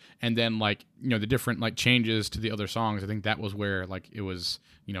mind, and then like the different like changes to the other songs. I think that was where like it was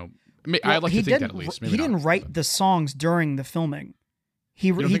I like to think that at least. He Maybe didn't not, write but- the songs during the filming.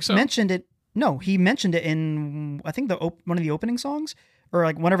 He don't think so? mentioned it. No, he mentioned it in I think one of the opening songs, or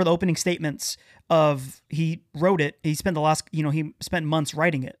like whenever the opening statements of he wrote it. He spent the last he spent months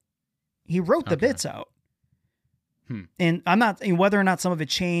writing it. He wrote the Okay. bits out. Hmm. And I'm not whether or not some of it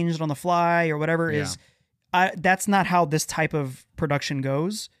changed on the fly or whatever is. That's not how this type of production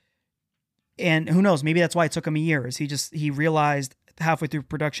goes. And who knows? Maybe that's why it took him a year. Is he realized halfway through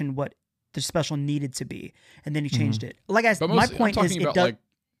production what the special needed to be, and then he changed it. Like But my mostly, point I'm is, talking it about does. like.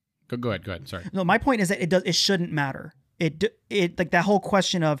 Go ahead. Sorry. No, my point is that it shouldn't matter. It like that whole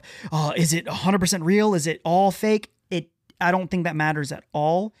question of, is it 100% real? Is it all fake? I don't think that matters at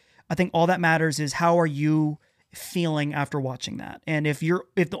all. I think all that matters is how are you feeling after watching that. And if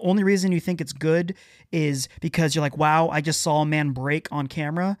the only reason you think it's good is because you're like, wow, I just saw a man break on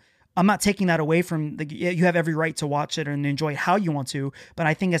camera, I'm not taking that away from you have every right to watch it and enjoy it how you want to, but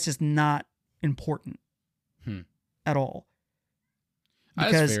I think it's just not important at all.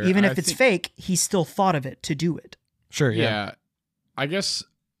 Because even if it's fake, he still thought of it to do it. Sure. Yeah. I guess,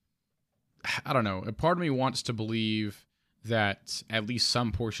 I don't know. A part of me wants to believe that at least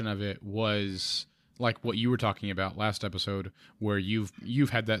some portion of it was like what you were talking about last episode, where you've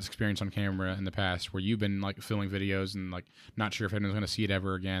had that experience on camera in the past, where you've been like filming videos and like not sure if anyone's going to see it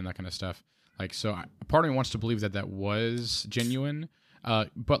ever again, that kind of stuff. Like, so a part of me wants to believe that was genuine.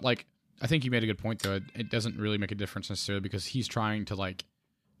 But like, I think you made a good point though. It doesn't really make a difference necessarily because he's trying to like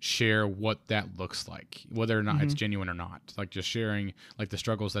share what that looks like, whether or not it's genuine or not. Like just sharing like the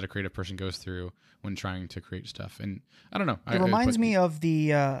struggles that a creative person goes through when trying to create stuff. And I don't know. It reminds me of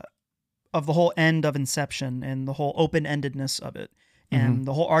the whole end of Inception and the whole open-endedness of it. And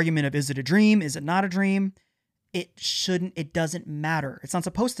the whole argument of, is it a dream? Is it not a dream? It doesn't matter. It's not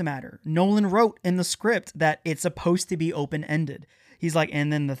supposed to matter. Nolan wrote in the script that it's supposed to be open-ended. He's like,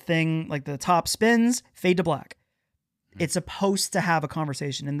 and then the thing, like the top spins, fade to black. It's supposed to have a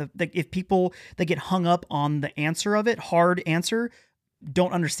conversation. And if people that get hung up on the answer of it, hard answer,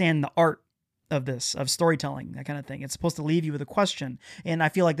 don't understand the art of this, of storytelling, that kind of thing. It's supposed to leave you with a question. And I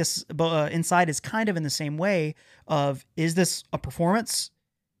feel like this Inside is kind of in the same way of, is this a performance?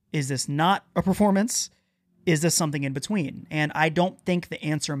 Is this not a performance? Is this something in between? And I don't think the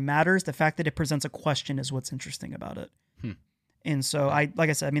answer matters. The fact that it presents a question is what's interesting about it. And so like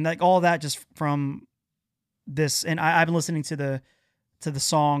I said, I mean, like all that just from this, and I've been listening to the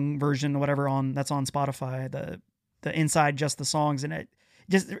song version, whatever that's on Spotify, the Inside, just the songs, and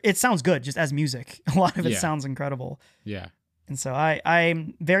it sounds good just as music. A lot of it sounds incredible. Yeah. And so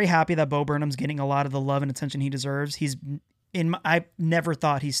I'm very happy that Bo Burnham's getting a lot of the love and attention he deserves. I never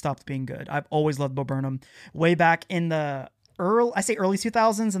thought he stopped being good. I've always loved Bo Burnham. Way back in the early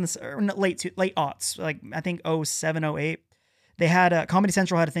 2000s and the late aughts, like I think 07, 08. They had Comedy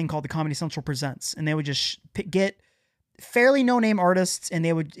Central had a thing called the Comedy Central Presents, and they would just get fairly no-name artists, and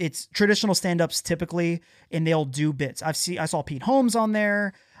it's traditional stand-ups typically, and they'll do bits. I saw Pete Holmes on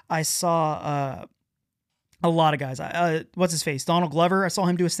there. I saw a lot of guys. What's his face? Donald Glover. I saw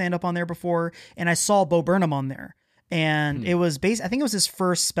him do a stand-up on there before, and I saw Bo Burnham on there. And it was I think it was his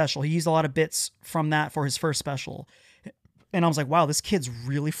first special. He used a lot of bits from that for his first special. And I was like, wow, this kid's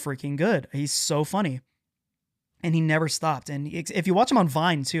really freaking good. He's so funny. And he never stopped. And if you watch him on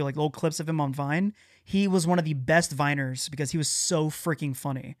Vine too, like old clips of him on Vine, he was one of the best Viners because he was so freaking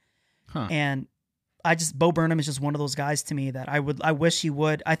funny. And Bo Burnham is just one of those guys to me that I wish he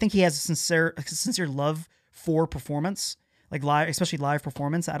would. I think he has a sincere love for performance, like live, especially live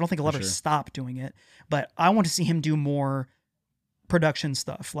performance. I don't think he'll ever stop doing it, but I want to see him do more production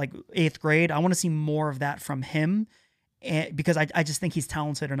stuff, like 8th Grade. I want to see more of that from him, because I just think he's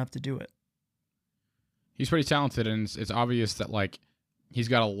talented enough to do it. He's pretty talented, and it's obvious that like he's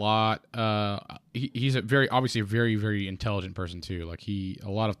got a lot. He's obviously a very, very intelligent person too. Like a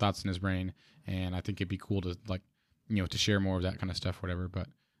lot of thoughts in his brain, and I think it'd be cool to like, to share more of that kind of stuff, whatever. But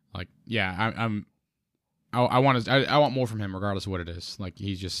like, yeah, I want more from him, regardless of what it is. Like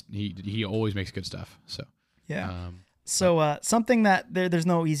he always makes good stuff. So yeah. So something that there's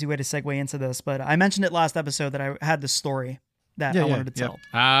no easy way to segue into this, but I mentioned it last episode that I had this story that I wanted to tell.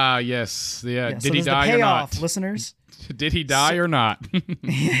 Ah, yes. Yeah. Did so he die the payoff, or not? Listeners? Did he die or not?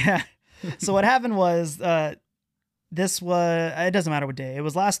 Yeah. So what happened was, it doesn't matter what day. It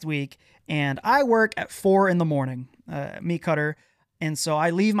was last week, and I work at 4 a.m, meat cutter. And so I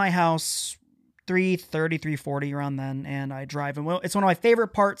leave my house 3:30, 3:40 around then, and I drive. And it's one of my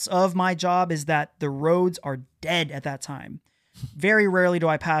favorite parts of my job is that the roads are dead at that time. Very rarely do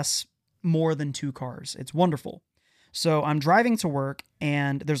I pass more than 2 cars. It's wonderful. So I'm driving to work,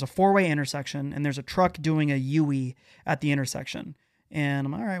 and there's a 4-way intersection, and there's a truck doing a U-turn at the intersection. And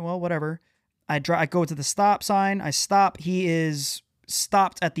I'm all right, well, whatever. I go to the stop sign. I stop. He is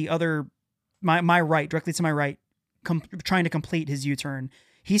stopped at the other, my right, directly to my right, trying to complete his U-turn.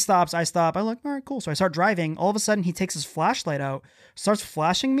 He stops. I stop. I look, all right, cool. So I start driving. All of a sudden, he takes his flashlight out, starts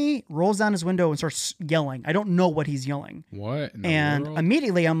flashing me, rolls down his window, and starts yelling. I don't know what he's yelling. What in the And world?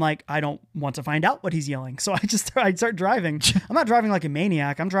 immediately, I'm like, I don't want to find out what he's yelling. So I start driving. I'm not driving like a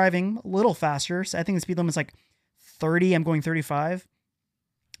maniac. I'm driving a little faster. So I think the speed limit is like 30. I'm going 35.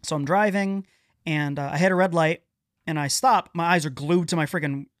 So I'm driving, and I hit a red light, and I stop. My eyes are glued to my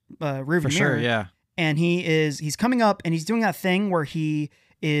freaking rearview mirror. For sure, yeah. and he's coming up and he's doing that thing where he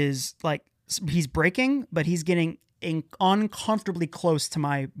is like, he's braking, but he's getting uncomfortably close to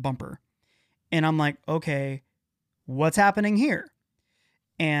my bumper. And I'm like, okay, what's happening here?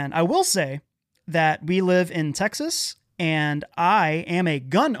 And I will say that we live in Texas and I am a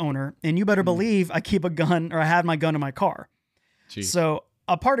gun owner, and you better believe I keep a gun, or I have my gun in my car. Jeez. So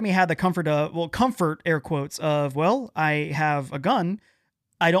a part of me had the comfort, air quotes, of, well, I have a gun.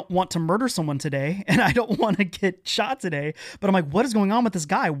 I don't want to murder someone today, and I don't want to get shot today. But I'm like, what is going on with this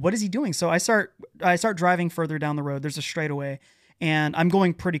guy? What is he doing? So I start driving further down the road. There's a straightaway, and I'm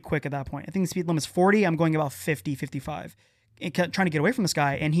going pretty quick at that point. I think the speed limit is 40. I'm going about 50, 55, trying to get away from this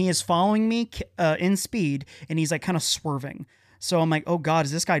guy. And he is following me in speed, and he's like kind of swerving. So I'm like, oh God,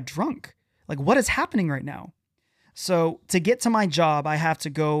 is this guy drunk? Like, what is happening right now? So to get to my job, I have to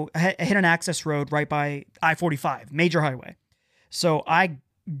go hit an access road right by I-45, major highway. So I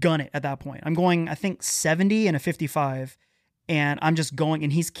gun it at that point. I'm going, I think 70 and a 55, and I'm just going,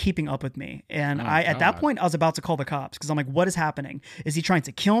 and he's keeping up with me. And at that point, I was about to call the cops because I'm like, what is happening? Is he trying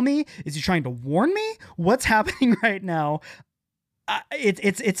to kill me? Is he trying to warn me? What's happening right now?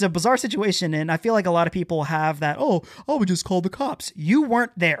 It's a bizarre situation, and I feel like a lot of people have that, oh, we just called the cops. You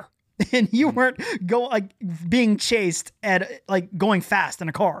weren't there. And you weren't being chased at going fast in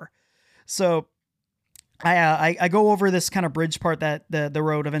a car. So I go over this kind of bridge part that the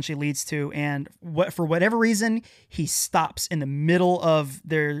road eventually leads to, and for whatever reason he stops in the middle of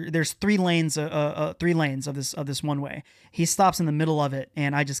there's three lanes of this one way. He stops in the middle of it,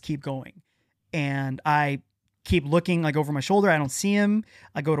 and I just keep going, and I keep looking over my shoulder. I don't see him.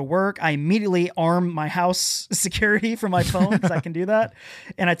 I go to work. I immediately arm my house security from my phone because I can do that.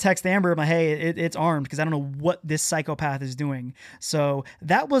 And I text Amber, I'm like, hey, it's armed because I don't know what this psychopath is doing. So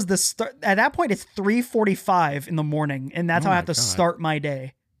that was the start. At that point, it's 3:45 in the morning, and that's how I have to start my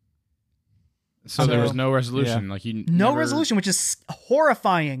day. So there was no resolution. Yeah. No resolution, which is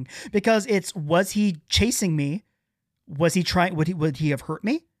horrifying because was he chasing me? Was he trying? Would he have hurt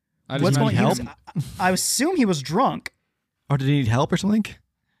me? What's going on? I assume he was drunk. Or did he need help or something?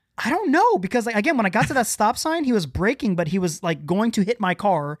 I don't know, because again, when I got to that stop sign, he was braking, but he was going to hit my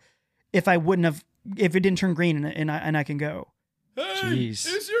car if it didn't turn green and I can go. Hey, jeez.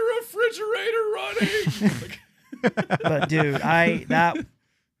 Is your refrigerator running? But dude,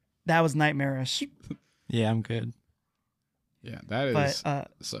 that was nightmarish. Yeah, I'm good. Yeah, that is. But,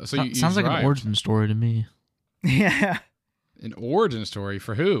 sounds like an origin story to me. Yeah. An origin story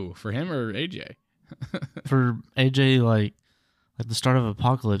for who? For him or AJ? For AJ, like the start of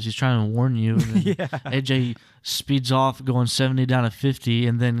Apocalypse, he's trying to warn you. And then AJ speeds off, going 70 down to 50,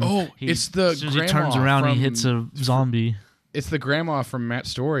 and then it's the as soon as he turns around, he hits a zombie. It's the grandma from Matt's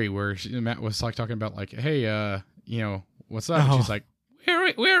story where Matt was talking about hey, what's up? And she's like,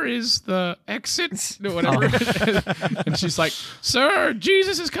 where is the exit? Whatever. And she's like, sir,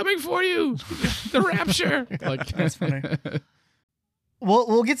 Jesus is coming for you. The rapture. That's funny.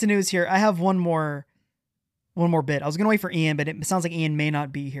 We'll get to news here. I have one more bit. I was going to wait for Ian, but it sounds like Ian may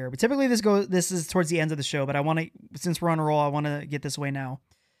not be here. But typically this is towards the end of the show, but since we're on a roll, I want to get this away now.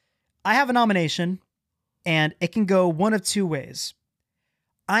 I have a nomination, and it can go one of two ways.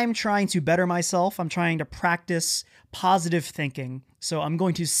 I'm trying to better myself. I'm trying to practice positive thinking. So I'm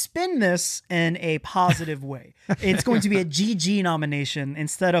going to spin this in a positive way. It's going to be a GG nomination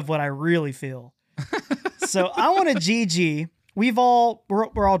instead of what I really feel. So I want a GG. We're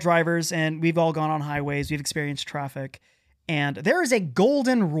all drivers, and we've all gone on highways. We've experienced traffic. And there is a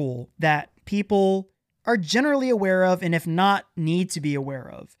golden rule that people are generally aware of, and if not, need to be aware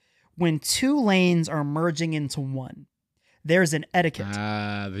of. When two lanes are merging into one, there's an etiquette.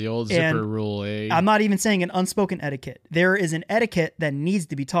 The old zipper rule, eh? I'm not even saying an unspoken etiquette. There is an etiquette that needs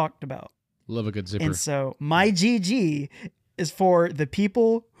to be talked about. Love a good zipper. And so my GG is for the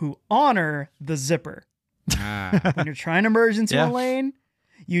people who honor the zipper. When you're trying to merge into a lane,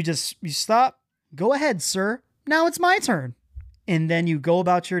 you stop, go ahead, sir. Now it's my turn. And then you go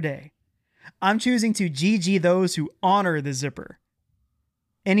about your day. I'm choosing to GG those who honor the zipper.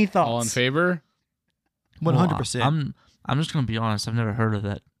 Any thoughts? All in favor? 100%. I'm just going to be honest. I've never heard of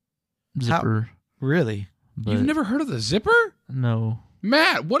that zipper. Really? You've never heard of the zipper? No.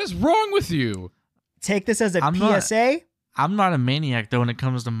 Matt, what is wrong with you? Take this as a PSA. I'm not a maniac, though, when it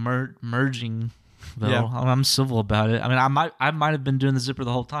comes to merging, though. Yeah. I'm civil about it. I mean, I might have been doing the zipper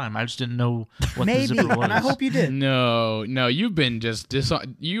the whole time. I just didn't know what the zipper was. And I hope you did. No, you've been just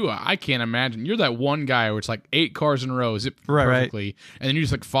I can't imagine. You're that one guy where it's 8 cars in a row, zip perfectly, and then you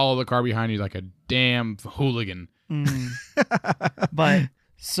just follow the car behind you like a damn hooligan. But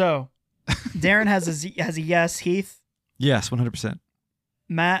so Darren has a yes. Heath? Yes, 100%.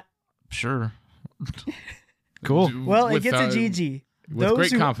 Matt? Sure. Cool. Well, it With, gets a GG. with Those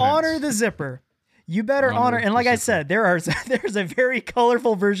great who confidence. honor the zipper. You better Honor honor. And the like I zipper. said, there's a very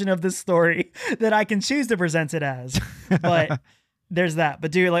colorful version of this story that I can choose to present it as. But there's that.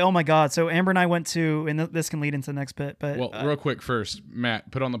 But dude, like, oh my God. So Amber and I went to, and this can lead into the next bit, but Well, real quick first,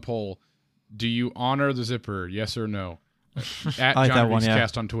 Matt, put on the poll. Do you honor the zipper? Yes or no? At I like John that one, Reese yeah.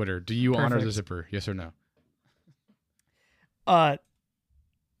 Cast on Twitter. Do you honor the Perfect. zipper? Yes or no? Well,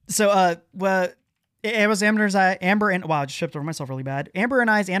 it was Amber and wow, I just tripped over myself really bad. Amber and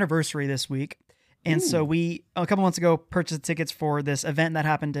I's anniversary this week. And so we, a couple months ago, purchased tickets for this event that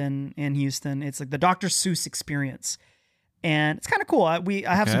happened in Houston. It's like the Dr. Seuss experience. And it's kind of cool. I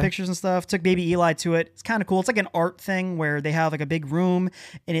have some Okay. pictures and stuff. Took baby Eli to it. It's kind of cool. It's like an art thing where they have like a big room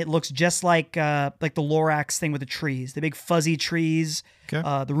and it looks just like the Lorax thing with the trees, the big fuzzy trees. Okay.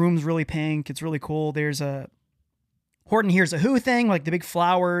 The room's really pink. It's really cool. There's a Horton Hears a Who thing, like the big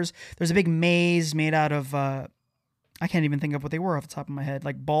flowers. There's a big maze made out of I can't even think of what they were off the top of my head,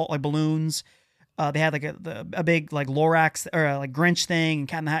 like balloons. They had like a big like Lorax or like Grinch thing and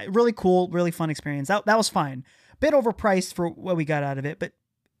Cat in the Hat. Really cool, really fun experience. That was fine. Bit overpriced for what we got out of it, but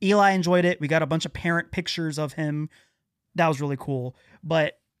Eli enjoyed it. We got a bunch of parent pictures of him. That was really cool.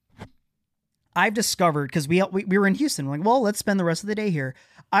 But I've discovered, because we were in Houston, we're like, well, let's spend the rest of the day here.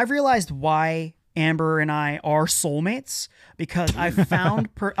 I've realized why Amber and I are soulmates, because I found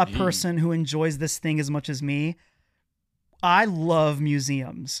a person who enjoys this thing as much as me. I love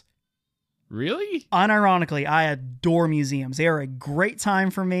museums. Really? Unironically, I adore museums. They are a great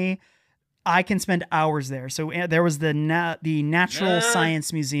time for me. I can spend hours there. So there was the Natural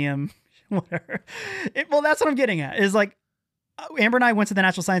Science Museum. Whatever. Well, that's what I'm getting at. Is like Amber and I went to the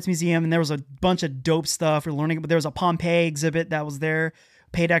Natural Science Museum, and there was a bunch of dope stuff we're learning. But there was a Pompeii exhibit that was there.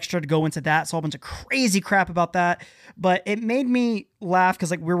 Paid extra to go into that. Saw a bunch of crazy crap about that. But it made me laugh because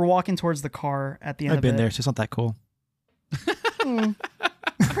like we were walking towards the car at the end I've of been it. there, so it's not that cool.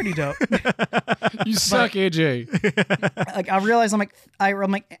 Pretty dope. You suck, AJ. Like I realized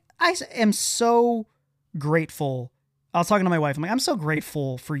I am so grateful. I was talking to my wife. I'm like, I'm so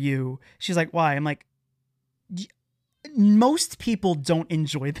grateful for you. She's like, why? I'm like, most people don't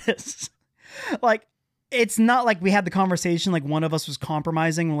enjoy this. Like, it's not like we had the conversation like one of us was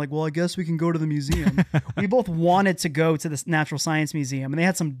compromising. We're like, well, I guess we can go to the museum. We both wanted to go to this Natural Science Museum, and they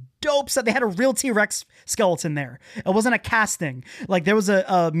had some dope stuff. They had a real T-Rex skeleton there. It wasn't a casting. Like there was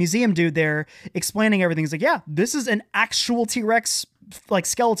a museum dude there explaining everything. He's like, yeah, this is an actual T-Rex like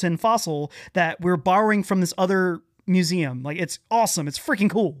skeleton fossil that we're borrowing from this other museum. Like it's awesome. It's freaking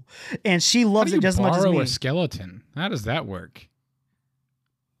cool. And she How loves do you it just as much as borrow me. a skeleton? How does that work?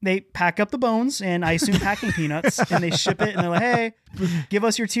 They pack up the bones and I assume packing peanuts and they ship it and they're like, hey, give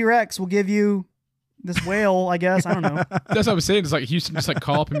us your T-Rex. We'll give you this whale, I guess. I don't know. That's what I was saying. It's like Houston just like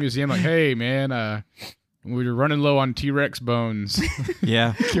call up a museum like, hey man, we're running low on T-Rex bones.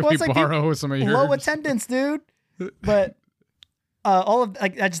 Yeah. Can Well, we it's like borrow some of yours? Low attendance, dude. But all of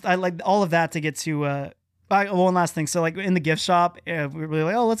I like all of that to get to one last thing. So like in the gift shop, we were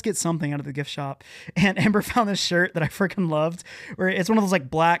like, oh, let's get something out of the gift shop. And Amber found this shirt that I freaking loved, where it's one of those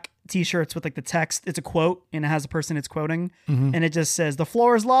like black t-shirts with like the text. It's a quote and it has a person it's quoting. And it just says, the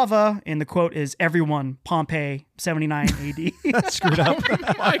floor is lava. And the quote is, everyone, Pompeii, 79 AD. That's screwed up.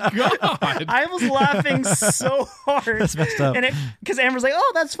 Oh my god! I was laughing so hard. That's messed up. And because Amber's like,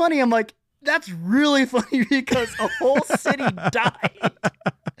 oh, that's funny. I'm like, that's really funny because a whole city died.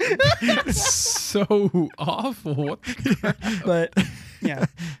 So awful. What the crap? But yeah,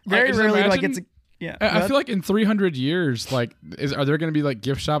 very just rarely do I imagine- get to. Yeah, I feel like in 300 years, like, are there going to be like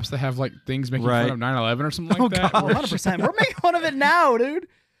gift shops that have like things making Right. fun of 9/11 or something like that? God. 100%. We're making fun of it now, dude.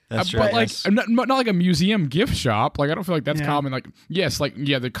 That's true. But like, yes. not like a museum gift shop. Like, I don't feel like that's Yeah. common. Like, yes, like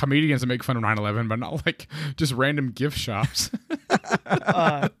the comedians that make fun of 9/11, but not like just random gift shops.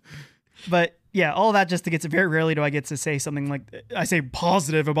 But yeah, all that just to get to very rarely do I get to say something like I say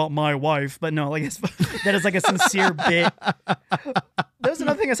positive about my wife, but no, like that is like a sincere bit. There's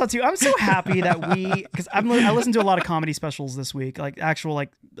another thing I saw too. I'm so happy that because I listened to a lot of comedy specials this week, like actual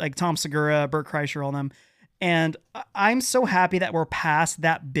like Tom Segura, Bert Kreischer, all them. And I'm so happy that we're past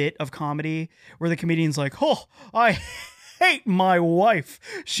that bit of comedy where the comedian's like, oh, I hate my wife.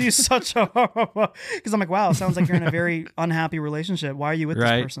 She's such a because I'm like, wow, it sounds like you're in a very unhappy relationship. Why are you with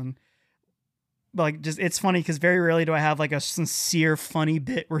Right. this person? But like, just it's funny because very rarely do I have like a sincere, funny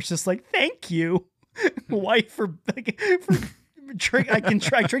bit where it's just like, thank you, wife, for trick. I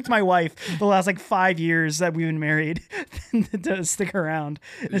tricked my wife the last like 5 years that we've been married to stick around.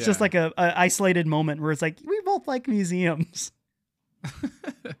 It's just Yeah. like a isolated moment where it's like we both like museums.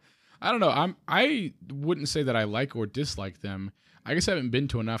 I don't know. I wouldn't say that I like or dislike them. I guess I haven't been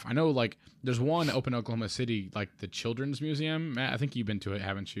to enough. I know like there's one open in Oklahoma City, like the Children's Museum. Matt, I think you've been to it,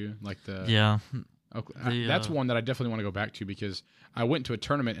 haven't you? Like the Yeah. that's one that I definitely want to go back to because I went to a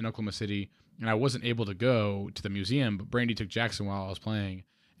tournament in Oklahoma City and I wasn't able to go to the museum, but Brandy took Jackson while I was playing,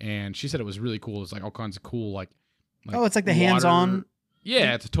 and she said it was really cool. It's like all kinds of cool like Oh, it's like the water- hands-on.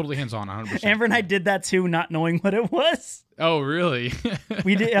 Yeah, it's totally hands-on, 100%. Amber and I did that too, not knowing what it was. Oh, really?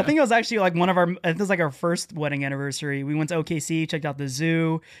 We did. I think it was actually like it was like our first wedding anniversary. We went to OKC, checked out the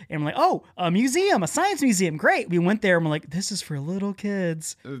zoo, and we're like, oh, a museum, a science museum, great. We went there and we're like, this is for little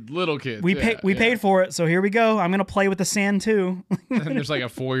kids. Little kids. We paid for it, so here we go. I'm gonna play with the sand too. And there's like a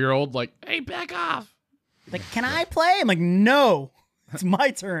 4-year-old like, hey, back off. Like, can I play? I'm like, no, it's my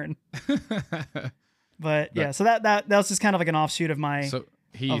turn. But yeah, so that was just kind of like an offshoot of my So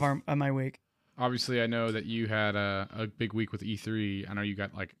Heath, of my week. obviously I know that you had a big week with E3. I know you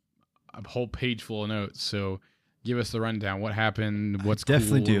got like a whole page full of notes. So give us the rundown. What happened? What's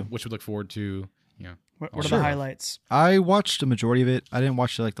definitely cool? do. What you look forward to? Yeah. What are Sure. the highlights? I watched a majority of it. I didn't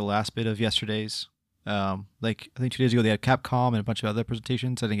watch like the last bit of yesterday's. Like I think 2 days ago they had Capcom and a bunch of other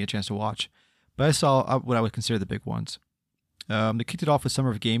presentations I didn't get a chance to watch, but I saw what I would consider the big ones. They kicked it off with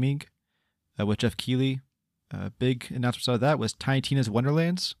Summer of Gaming with Jeff Keighley. Big announcement out of that was Tiny Tina's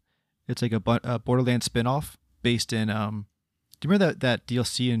Wonderlands. It's like a Borderlands spinoff based in. Do you remember that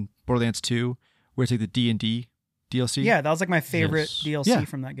DLC in Borderlands 2 where it's like the D&D DLC? Yeah, that was like my favorite Yes. DLC Yeah.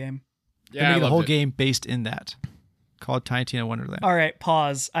 from that game. They're Yeah, I making the loved whole it. game based in that, called Tiny Tina Wonderland. All right,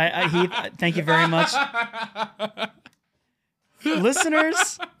 pause. Heath, thank you very much,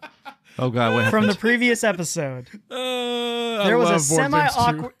 listeners. Oh god, what From the happened? previous episode, I there was a love Borderlands 2.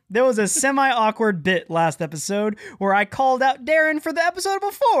 semi-awkward. There was a semi-awkward bit last episode where I called out Darren for the episode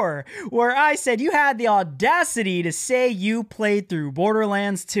before, where I said you had the audacity to say you played through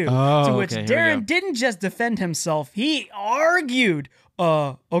Borderlands 2. Oh, to which okay, here we Darren go. didn't just defend himself; he argued.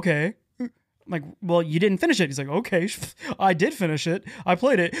 Okay. I'm like, well, you didn't finish it. He's like, okay, I did finish it. I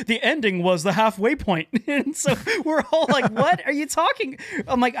played it. The ending was the halfway point. And so we're all like, what are you talking?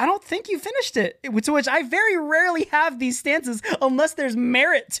 I'm like, I don't think you finished it. To which I very rarely have these stances unless there's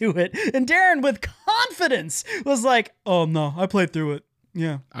merit to it. And Darren, with confidence, was like, oh, no, I played through it.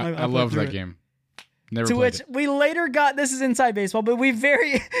 Yeah. I played love through that it. game. Never To played which it. we later got, this is inside baseball, but we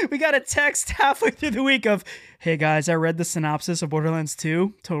got a text halfway through the week of, hey guys, I read the synopsis of Borderlands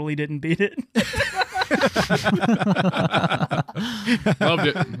 2, totally didn't beat it. Loved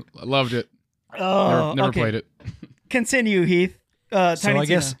it. Loved it. Oh, Never okay. played it. Continue, Heath. So Tiny I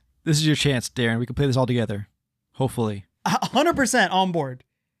guess Tina. this is your chance, Darren. We can play this all together. Hopefully. 100% on board.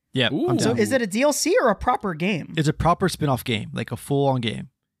 Yeah. Ooh. I'm So down. is it a DLC or a proper game? It's a proper spin-off game, like a full-on game.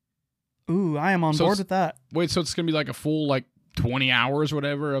 Ooh, I am on So board it's- with that. Wait, so it's gonna be like a full like 20 hours or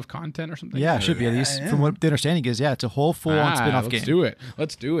whatever of content or something? Yeah, it should be at least yeah. from what the understanding is. Yeah, it's a whole full-on spin-off Let's game. do it.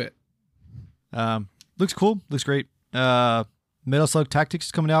 Let's do it. Looks cool. Looks great. Metal Slug Tactics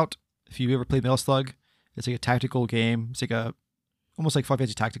is coming out. If you've ever played Metal Slug, it's like a tactical game. It's like almost like Final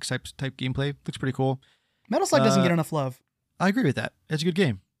Fantasy Tactics type gameplay. Looks pretty cool. Metal Slug doesn't Uh, get enough love. I agree with that. It's a good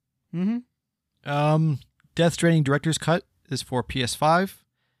game. Mm-hmm. Death Stranding Director's Cut is for PS5.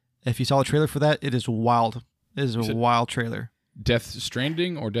 If you saw the trailer for that, it is wild. It is a Is it- wild trailer. Death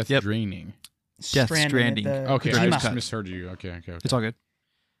Stranding or Death Yep. Draining? Death Stranding. Okay, I Kojima just cut. misheard you. Okay. It's all good.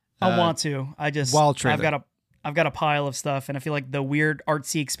 I want to. I just wild trailer. I've got a pile of stuff, and I feel like the weird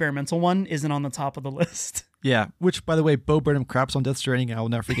artsy experimental one isn't on the top of the list. Yeah, which, by the way, Bo Burnham craps on Death Stranding, and I will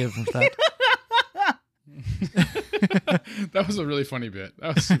never forgive him for that. That was a really funny bit.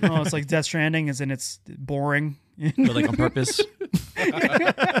 That was Oh, it's like Death Stranding, as in it's boring. But like on purpose.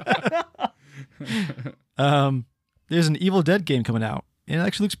 There's an Evil Dead game coming out, and it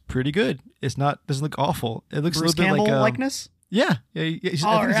actually looks pretty good. It's not doesn't look awful. It looks Bruce a little Campbell bit like likeness, yeah. I think his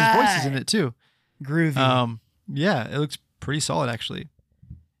voice is in it too. groovy. Yeah, it looks pretty solid actually.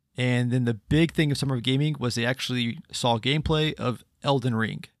 And then the big thing of Summer of Gaming was they actually saw gameplay of Elden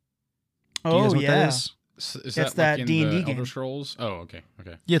Ring. Do you guys oh know what yeah, that is? Is It's that that like in D&D the game. Elder Scrolls? Oh, okay.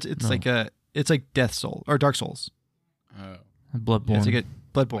 Yeah, it's No. it's like Death Soul or Dark Souls. Oh. Bloodborne. Yeah, it's like a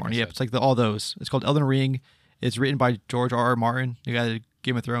Bloodborne. Like I Yep, said. it's like all those. It's called Elden Ring. It's written by George R.R. Martin, the guy that did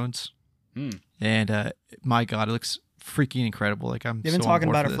Game of Thrones. Hmm. And my God, it looks freaking incredible. Like I'm. they've been so on talking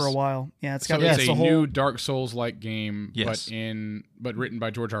board about it for a this. while. Yeah, it's So got Yeah, it's it's a the whole new Dark Souls like game, Yes. but written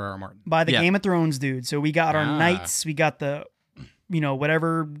by George R.R. Martin. by the Yeah. Game of Thrones dude. So we got our Ah. knights, we got the,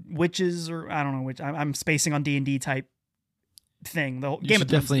 whatever witches or I don't know which. I'm spacing on D&D type thing. The whole You Game should of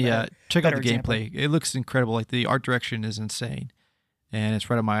Thrones. is definitely better. check out the better example. gameplay. It looks incredible. Like the art direction is insane, and it's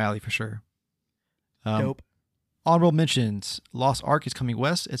right up my alley for sure. Dope. Honorable mentions: Lost Ark is coming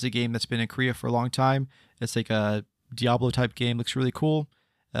west. It's a game that's been in Korea for a long time. It's like a Diablo type game. Looks really cool.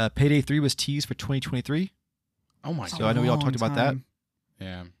 Payday 3 was teased for 2023. Oh my It's a So I know we all talked about that. long time.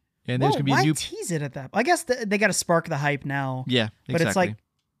 Yeah. And there's Well, going to be why a new. tease it at that? I guess they got to spark the hype now. Yeah, exactly. But it's like,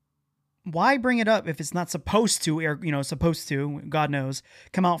 why bring it up if it's not supposed to, or supposed to, God knows,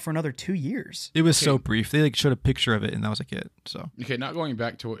 come out for another 2 years? it was so brief. They like showed a picture of it, and that was like it. So Okay, not going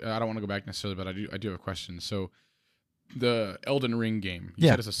back to I don't want to go back necessarily, but I do have a question. So the Elden Ring game, you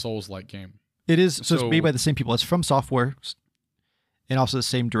Yeah. said it's a Souls-like game. it is. So it's So- made by the same people. It's from Software, and also the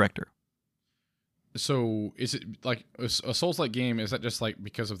same director. So is it like a Souls-like game? Is that just like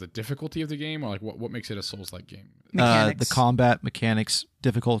because of the difficulty of the game, or like what makes it a Souls-like game? Mechanics. The combat mechanics,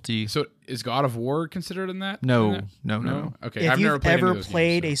 difficulty. So is God of War considered in that? No, In that? no. Okay, If I've never you've played any ever of those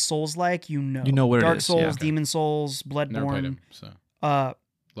played games, a Souls-like, you know. You know what it Dark is, Souls, yeah. Okay. Demon Souls, so never played Bloodborne. them. So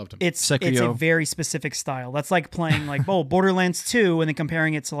loved them. It's a Sekiro. very specific style. That's like playing like Borderlands 2 and then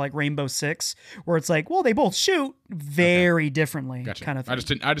comparing it to like Rainbow Six, where it's like, well, they both shoot very differently, Gotcha. kind of thing.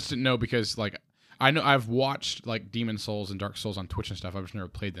 I just didn't know because like I know I've watched like Demon Souls and Dark Souls on Twitch and stuff. I've just never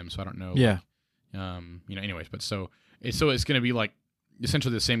played them, so I don't know. Yeah, Anyways, but so it's going to be like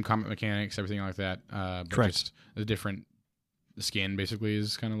essentially the same combat mechanics, everything like that. But Correct. Just a different skin, basically,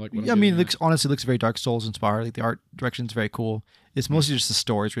 is kind of like. What yeah. I I'm mean, getting at. honestly, looks very Dark Souls inspired. Like the art direction is very cool. It's mostly just the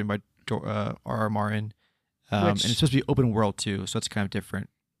stories written by R.R. Martin, and Which- it's supposed to be open world too, so it's kind of different.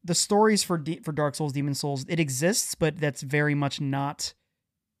 The stories for Dark Souls, Demon Souls, it exists, but that's very much not.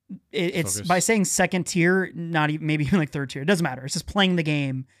 It's Focus. by saying second tier, not even maybe even like third tier. It doesn't matter. It's just playing the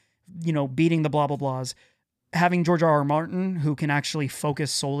game, beating the blah blah blahs. Having George R.R. Martin, who can actually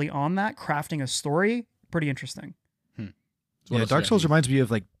focus solely on that, crafting a story, pretty interesting. So what Yeah, else Dark you got? Souls reminds me of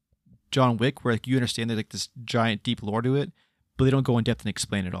like John Wick, where like you understand there's like this giant deep lore to it, but they don't go in depth and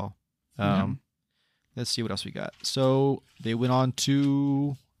explain it all. Let's see what else we got. So they went on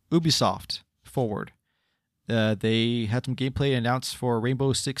to Ubisoft Forward. They had some gameplay announced for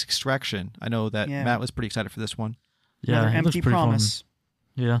Rainbow Six Extraction. I know that Yeah. Matt was pretty excited for this one. Yeah, Another it looks empty pretty promise fun.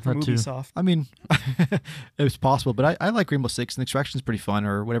 Yeah, from that too. Ubisoft. I mean, it's possible, but I like Rainbow Six, and Extraction is pretty fun,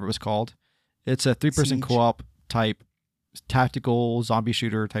 or whatever it was called. It's a 3-person Siege. co-op type, tactical zombie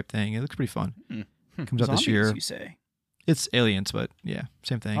shooter type thing. It looks pretty fun. Comes out this Zombies, year. you say? It's aliens, but yeah,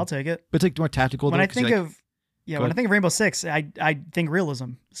 same thing. I'll take it. But it's like more tactical. When though, I 'cause you think like, of Go when I ahead. think of Rainbow Six, I think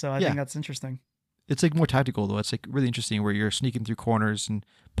realism. So I Yeah. think that's interesting. it's like more tactical though. It's like really interesting where you're sneaking through corners and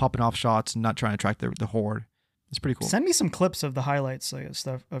popping off shots and not trying to track the horde. It's pretty cool. Send me some clips of the highlights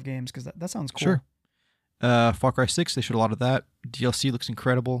stuff of games because that sounds cool. Sure. Far Cry 6, they showed a lot of that. DLC looks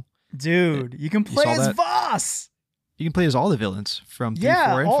incredible. Dude, you can play saw as that? Voss. You can play as all the villains from 3,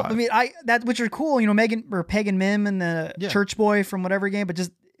 Yeah, 4, and 5. that which are cool. Megan or Peg and Mim and the Yeah. Church Boy from whatever game, but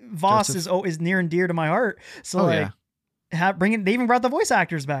just Voss is near and dear to my heart. So Oh, like, they even brought the voice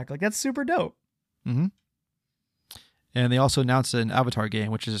actors back. Like that's super dope. Mm-hmm. And they also announced an Avatar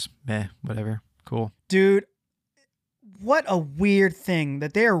game, which is whatever. Cool. Dude, what a weird thing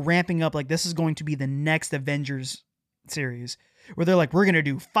that they are ramping up like this is going to be the next Avengers series where they're like, we're going to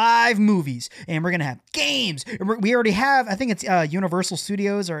do 5 movies and we're going to have games. And we already have, I think it's Universal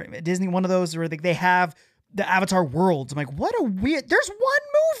Studios or Disney, one of those where they have the Avatar worlds. I'm like, what a weird, there's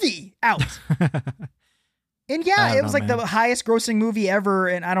one movie out. And I yeah, don't it was know, like man. the highest grossing movie ever.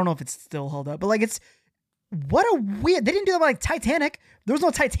 And I don't know if it's still held up, but like what a weird, they didn't do that like Titanic. There was no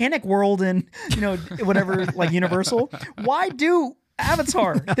Titanic world in, whatever, like Universal. Why do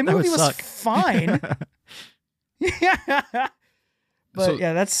Avatar? The would movie was suck. fine. Yeah. But So-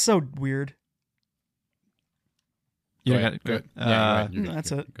 yeah, that's so weird Yeah, Go I got ahead. it. Go Good. ahead. Yeah, go ahead. You're good.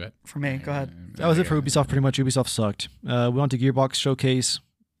 that's You're it. good. Go ahead. for me. Go ahead. That was it for Ubisoft. Pretty much, Ubisoft sucked. We went to Gearbox Showcase.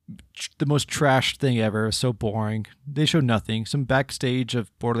 The most trash thing ever. It was so boring. They showed nothing. Some backstage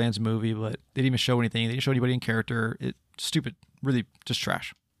of Borderlands movie, but they didn't even show anything. They didn't show anybody in character. Stupid. Really, just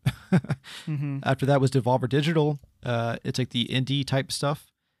trash. Mm-hmm. After that was Devolver Digital. It's like the indie type stuff.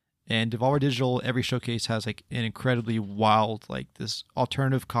 And Devolver Digital, every showcase has like an incredibly wild, like this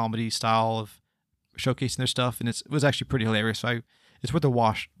alternative comedy style of showcasing their stuff, and it was actually pretty hilarious. So it's worth a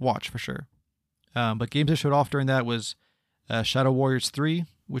watch for sure. But games that showed off during that was Shadow Warriors 3,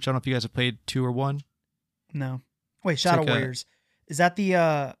 which I don't know if you guys have played 2 or 1. No. Wait, Shadow like a- Warriors. Is that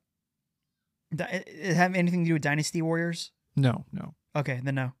it have anything to do with Dynasty Warriors? No. Okay,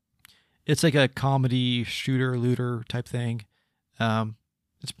 then no. It's like a comedy shooter looter type thing.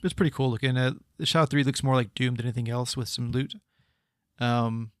 It's pretty cool looking. Shadow 3 looks more like Doom than anything else with some loot.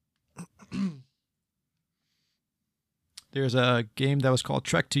 There's a game that was called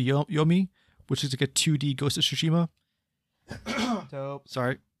Trek to Yomi, which is like a 2D Ghost of Tsushima. Dope.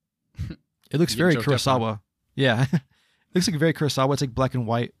 Sorry. It looks You very choked up Kurosawa. Yeah. It looks like very Kurosawa. It's like black and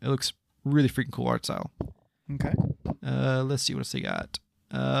white. It looks really freaking cool art style. Okay. Let's see what else they got.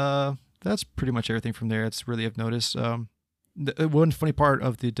 That's pretty much everything from there. It's really of notice. The one funny part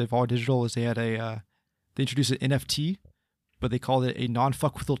of the Devolver Digital is they had they introduced an NFT, but they called it a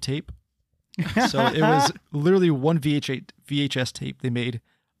non-fuck with tape. So it was literally one VHS tape they made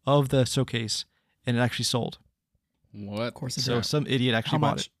of the showcase, and it actually sold. What? Of course it So did. some idiot actually How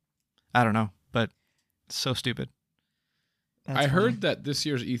bought much? it. I don't know, but it's so stupid. That's I funny. heard that this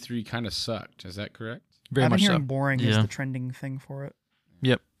year's E3 kind of sucked. Is that correct? Very I've been much so. hearing boring is Yeah. the trending thing for it.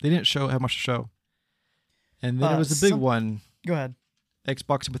 Yep, they didn't have much to show. And then it was the big one, Go ahead.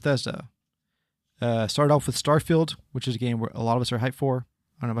 Xbox and Bethesda. Started off with Starfield, which is a game where a lot of us are hyped for.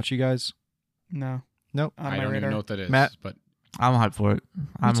 I don't know about you guys. No. Nope. Out of I my don't radar. even know what that is. Matt? But I'm hyped for it.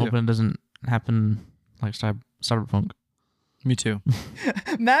 I'm too. hoping it doesn't happen like Cyberpunk. Me too.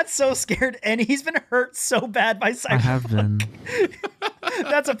 Matt's so scared, and he's been hurt so bad by I Cyberpunk. have been.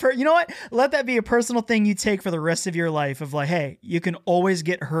 That's you know what? Let that be a personal thing you take for the rest of your life. Of like, hey, you can always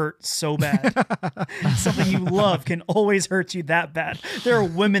get hurt so bad. Something you love can always hurt you that bad. There are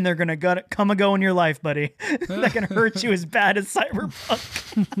women that are gonna come and go in your life, buddy, that can hurt you as bad as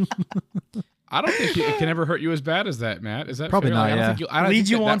Cyberpunk. I don't think it can ever hurt you as bad as that, Matt. Is that Probably fair? not, I don't yeah. think you, I don't Lead think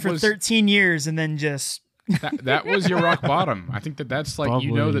you that on that for was, 13 years and then just that was your rock bottom. I think that's like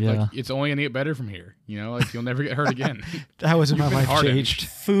you know that Probably, like it's only gonna get better from here. You know, like you'll never get hurt again. That was when my You've been life hardened. changed.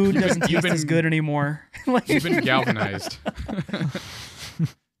 food doesn't you've taste as been- good anymore. Like- You've been galvanized.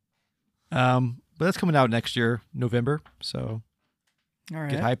 But that's coming out next year, November. So All right.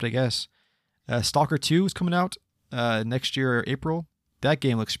 get hyped, I guess. Stalker 2 is coming out next year, April. That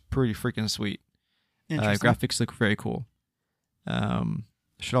game looks pretty freaking sweet. Interesting. Graphics look very cool.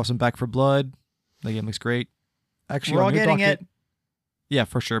 Should also Back for Blood. The game looks great. Actually, We're on all your getting docket- it. Yeah,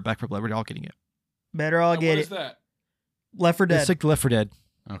 for sure. Back for Blood. We're all getting it. Better all get it. that? Left 4 Dead. It's like the Left 4 Dead.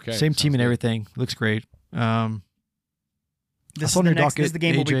 Okay. Same team sounds and good. everything. Looks great. This is saw on the your next. This is docket, the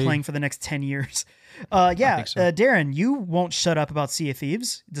game we'll be AJ. playing for the next 10 years. Yeah, think so. Darren, you won't shut up about Sea of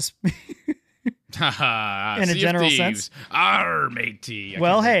Thieves. Just Haha, In a Sea of general Thieves. sense. Arr, matey. I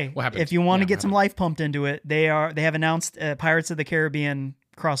well, can't hey, think. What happened? if you want to Yeah, get what some happened? life pumped into it, they have announced Pirates of the Caribbean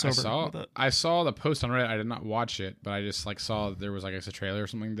crossover with it. I saw the post on Reddit. I did not watch it, but I just like saw that there was like a trailer or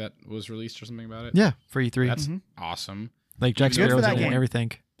something that was released or something about it. Yeah, for E3. That's Mhm. awesome. like Jack Good for Sparrow's that in it and game.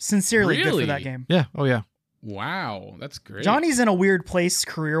 everything. Sincerely good for Really? that game. Yeah. Oh, yeah. Wow, that's great. Johnny's in a weird place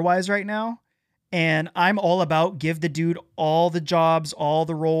career-wise right now, and I'm all about give the dude all the jobs, all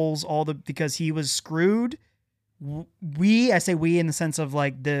the roles, because he was screwed. I say we in the sense of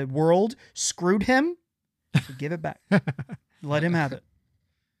like the world screwed him. So give it back. Let him have it.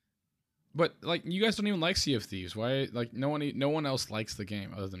 But like, you guys don't even like Sea of Thieves. Why? Like, no one else likes the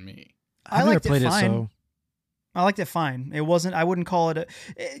game other than me. I I've never liked it played fine. so I liked it fine. It wasn't. I wouldn't call it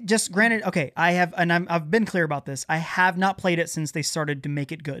just granted. Okay, I've been clear about this. I have not played it since they started to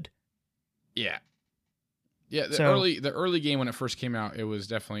make it good. Yeah. Yeah, the So- early game when it first came out,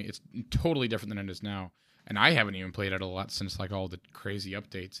 it's totally different than it is now. And I haven't even played it a lot since like all the crazy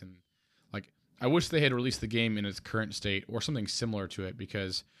updates, and like I wish they had released the game in its current state or something similar to it,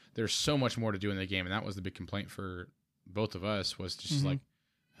 because there's so much more to do in the game, and that was the big complaint for both of us, was just Mhm. like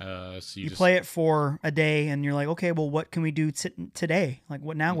so you You just play it for a day, and you're like, okay, well, what can we do today? Like,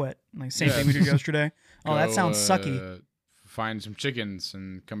 what now? What? Like, same Yeah. thing we did yesterday. Oh, that go, sounds sucky. Find some chickens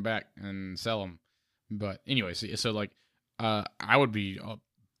and come back and sell them. But anyway, so like, I would be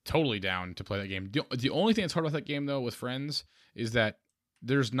totally down to play that game. The only thing that's hard about that game though with friends is that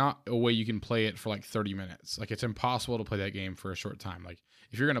there's not a way you can play it for like 30 minutes. Like, it's impossible to play that game for a short time. Like,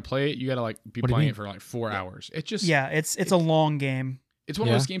 if you're gonna play it, you gotta like be What do you playing mean? it for like 4 hours. It just Yeah, it's a long game. It's one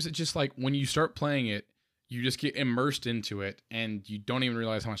Yeah. of those games that just like when you start playing it, you just get immersed into it, and you don't even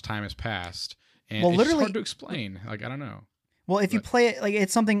realize how much time has passed. And Well, it's just literally- hard to explain. Like, I don't know. Well, if you But- play it, like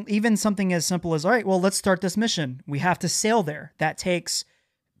it's something as simple as, all right, well, let's start this mission. We have to sail there. That takes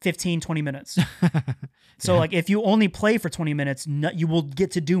 15, 20 minutes. So Yeah. like if you only play for 20 minutes, you will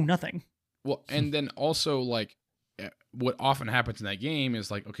get to do nothing. Well, and then also like what often happens in that game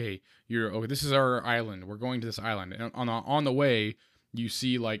is like, okay, this is our island. We're going to this island, and on the way, you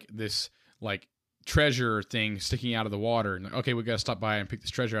see like this like treasure thing sticking out of the water, and like, okay, we got to stop by and pick this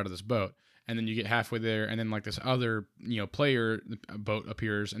treasure out of this boat. And then you get halfway there, and then like this other player boat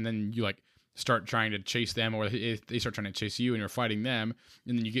appears, and then you like start trying to chase them, or they start trying to chase you, and you're fighting them,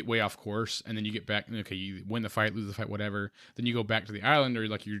 and then you get way off course, and then you get back, and okay, you win the fight, lose the fight, whatever. Then you go back to the island, or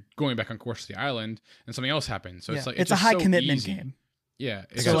like you're going back on course to the island, and something else happens. So Yeah. it's like it's a just high so commitment easy. game. Yeah,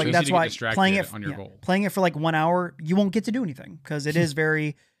 it's So so like easy that's to why get distracted playing it on your goal. playing it for like 1 hour, you won't get to do anything because it is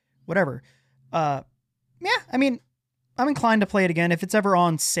very whatever. Yeah, I mean, I'm inclined to play it again if it's ever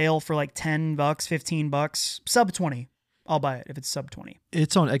on sale for like $10, $15, sub 20. I'll buy it if it's sub 20.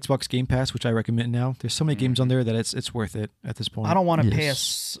 It's on Xbox Game Pass, which I recommend now. There's so many games on there that it's worth it at this point. I don't want to pay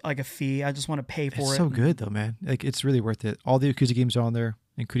Yes. a fee. I just want to pay for It's it. so good though, man. Like it's really worth it. All the Yakuza games are on there,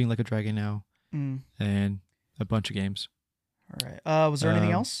 including Like a Dragon now, and a bunch of games. All right. Was there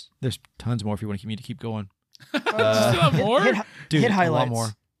anything else? There's tons more if you want me to keep going. Still have more? Dude, hit a highlights. lot more.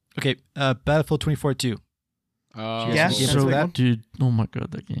 Okay, Battlefield 2042. Oh, Yeah, Game that's for a big that? one. Dude, oh my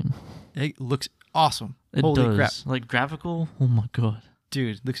god, that game. It looks awesome. It Holy does. crap. Like graphical, oh my god.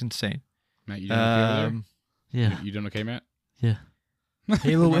 Dude, looks insane. Matt, you doing okay over there? Yeah. You doing okay, Matt? Yeah.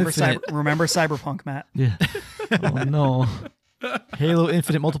 Halo Infinite. Remember Cyberpunk, Matt. Yeah. Oh no. Halo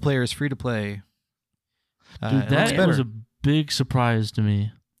Infinite multiplayer is free to play. Dude, it looks that better. was a big surprise to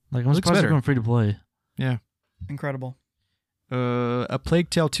me. Like I'm Looks surprised better. they're going free to play. Yeah. Incredible. A Plague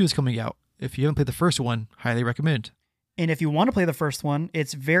Tale 2 is coming out. If you haven't played the first one, highly recommend. And if you want to play the first one,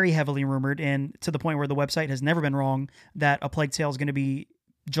 it's very heavily rumored, and to the point where the website has never been wrong, that A Plague Tale is going to be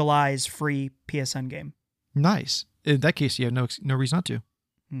July's free PSN game. Nice. In that case, you have no reason not to.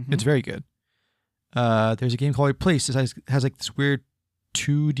 Mhm. It's very good. There's a game called Replace. It has like this weird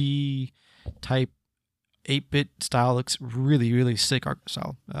 2D type 8-bit style. Looks really, really sick art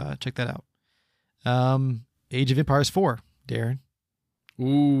style. Check that out. Age of Empires 4, Darren.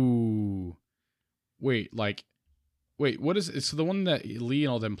 Ooh. Wait, what is it? So the one that Lee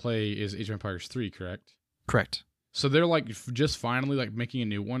and all them play is Age of Empires 3, correct? Correct. So they're like just finally like making a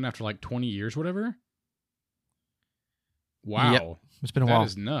new one after like 20 years, whatever? Wow. Yep. It's been a That while.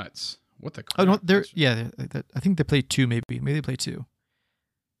 is nuts. What the crap? Oh no, I think they played 2 maybe. Maybe they played 2.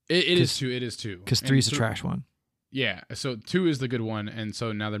 It is 2. It is 2. Because 3 is a trash one. Yeah. So 2 is the good one. And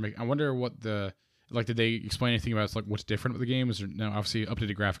so now they're making, I wonder what did they explain anything about like what's different with the game? Is there, no, obviously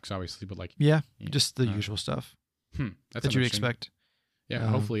updated graphics, obviously, but like, Yeah, just the usual stuff that's that you would interesting. expect. Yeah.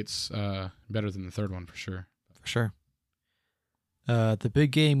 Hopefully it's better than the third one for sure. For sure. The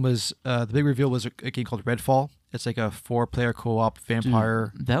big game was the big reveal was a game called Redfall. It's like a 4-player co-op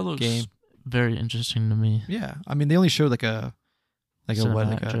vampire. Dude, that looks game. very interesting to me. Yeah, I mean they only showed like a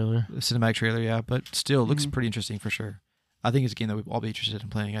Trailer. cinematic trailer, yeah, but still it looks Mhm. pretty interesting for sure. I think it's a game that we'd all be interested in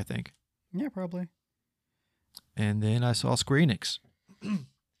playing. I think. Yeah, probably. And then I saw Square Enix.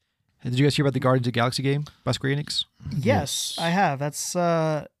 Did you guys hear about the Guardians of the Galaxy game by Square Enix? Yes, I have. That's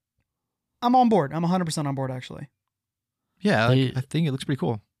I'm on board. I'm 100% on board, actually. Yeah, They- I think it looks pretty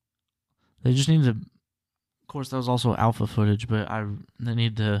cool. They just need to. Of course, that was also alpha footage, but they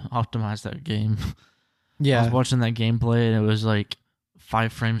need to optimize that game. I Yeah, was watching that gameplay and it was like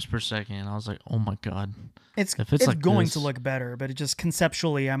 5 frames per second. And I was like, oh my god. It's If it's like going this- to look better, but it just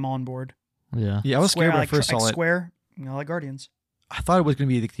conceptually, I'm on board. Yeah. yeah. I was Square, scared when I like, first saw it. Square, like Guardians. I thought it was going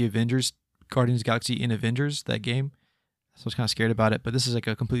to be like the Avengers, Guardians of the Galaxy in Avengers, that game. So I was kind of scared about it, but this is like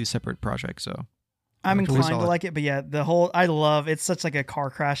a completely separate project. So I'm Totally inclined to solid. like it, but yeah, it's such like a car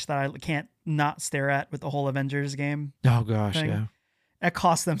crash that I can't not stare at with the whole Avengers game. oh gosh, Thing. yeah. It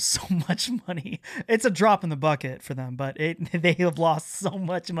cost them so much money. It's a drop in the bucket for them, but they have lost so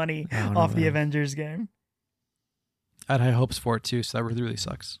much money I don't know, off the man. Avengers game. I had high hopes for it too, so that really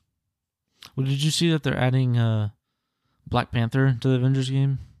sucks. Well, did you see that they're adding Black Panther to the Avengers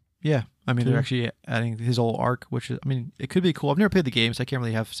game? Yeah, I mean Cool. they're actually adding his whole arc, which is, I mean, it could be cool. I've never played the game, so I can't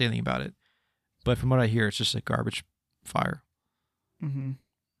really have to say anything about it. But from what I hear, it's just like garbage fire. Mm-hmm.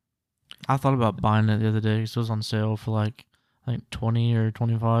 I thought about buying it the other day because it was on sale for like I think 20 or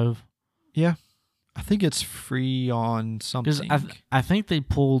 25. Yeah, I think it's free on Because something. I think they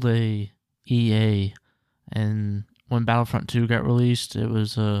pulled a EA, and when Battlefront 2 got released, it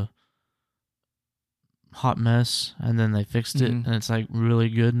was a hot mess, and then they fixed it, Mhm. and it's like really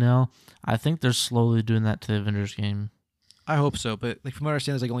good now. I think they're slowly doing that to the Avengers game. I hope so, but like from what I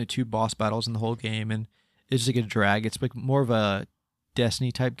understand, there's like only 2 boss battles in the whole game, and it's just like a drag. It's like more of a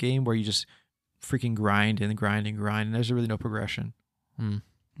Destiny type game where you just freaking grind and grind and grind, and there's really no progression.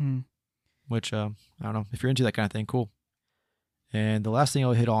 Mm. Which I don't know, if you're into that kind of thing, cool. And the last thing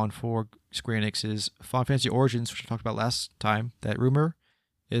I'll hit on for Square Enix is Final Fantasy Origins, which I talked about last time. That rumor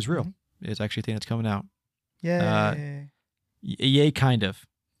is real. Mm-hmm. It's actually a thing that's coming out. Yay. Yay, kind of,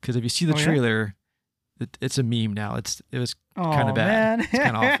 because if you see the Oh, yeah? trailer, it's a meme now. It was Oh, kinda bad. man. It's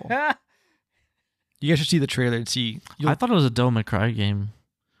kinda awful. You guys should see the trailer and see. I thought it was a Devil May Cry game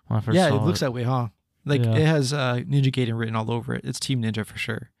when I first Yeah, saw it looks that way, huh? Like Yeah. it has Ninja Gaiden written all over it. It's Team Ninja for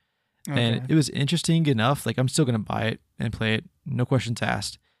sure. And Okay. it was interesting enough. Like I'm still gonna buy it and play it, no questions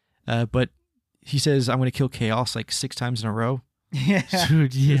asked. But he says I'm gonna kill Chaos like 6 times in a row. Yeah.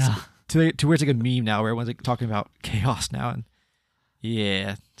 Dude, yeah. To where it's like a meme now, where everyone's like talking about Chaos now, and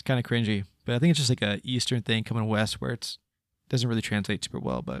yeah, it's kind of cringy. But I think it's just like a Eastern thing coming west, where it's doesn't really translate super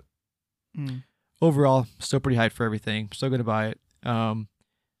well. But Mm. overall, still pretty hyped for everything. Still going to buy it.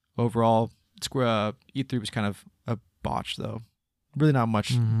 Overall, E3 was kind of a botch, though. Really not much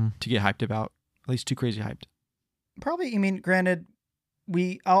to get hyped about. At least too crazy hyped. Probably, I mean, granted,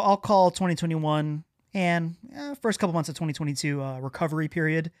 I'll call 2021 and first couple months of 2022 recovery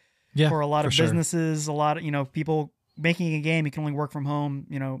period for a lot of businesses, a lot of, people making a game. You can only work from home,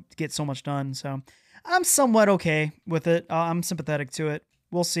 to get so much done. So I'm somewhat okay with it. I'm sympathetic to it.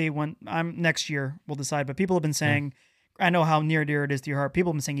 We'll see when next year we'll decide, but people have been saying, I know how near dear it is to your heart.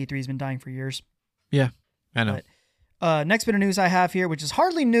 People have been saying E3 has been dying for years. Yeah, I know. But, next bit of news I have here, which is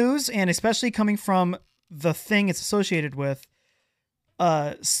hardly news, and especially coming from the thing it's associated with.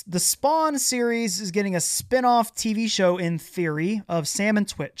 The Spawn series is getting a spin-off TV show in theory of Sam and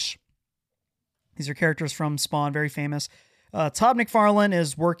Twitch. These are characters from Spawn, very famous. Todd McFarlane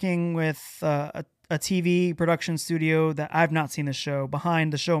is working with a TV production studio that I've not seen the show,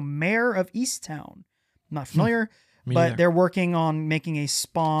 behind the show Mayor of Easttown. I'm not familiar, but they're working on making a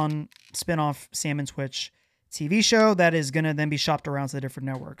Spawn spin-off Sam and Twitch TV show that is going to then be shopped around to the different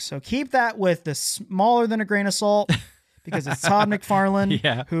networks. So keep that with the smaller than a grain of salt, because it's Todd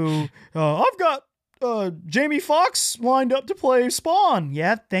McFarlane, who I've got Jamie Foxx lined up to play Spawn.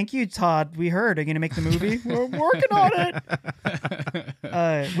 Yeah, thank you, Todd. We heard. Are you going to make the movie? We're working on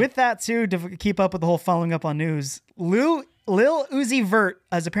it. With that, too, to keep up with the whole following up on news, Lil Uzi Vert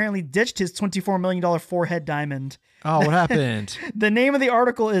has apparently ditched his $24 million forehead diamond. Oh, what happened? The name of the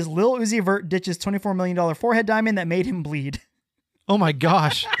article is Lil Uzi Vert ditches $24 million forehead diamond that made him bleed. Oh my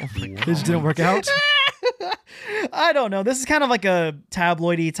gosh. This didn't work out? I don't know. This is kind of like a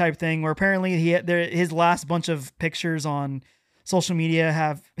tabloidy type thing where apparently his last bunch of pictures on social media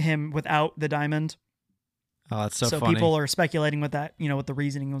have him without the diamond. Oh, that's so funny. People are speculating what that, what the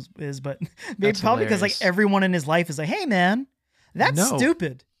reasoning is, but maybe probably because like everyone in his life is like, hey man, that's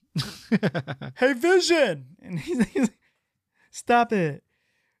stupid. Hey Vision, and he's like, stop it.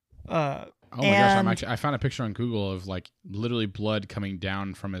 Oh my gosh! I found a picture on Google of like literally blood coming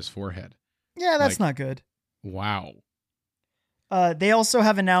down from his forehead. Yeah, that's not good. Wow. They also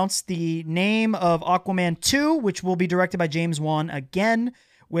have announced the name of Aquaman 2, which will be directed by James Wan again,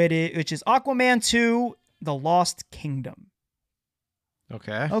 which is Aquaman 2: The Lost Kingdom.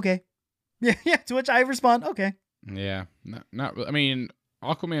 Okay. Yeah. To which I respond, okay. Yeah. Not. I mean,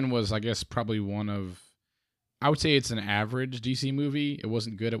 Aquaman was, I guess, probably one of. I would say it's an average DC movie. It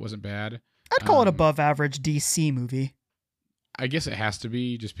wasn't good. It wasn't bad. I'd call it above average DC movie. I guess it has to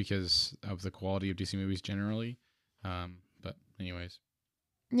be just because of the quality of DC movies generally. But anyways.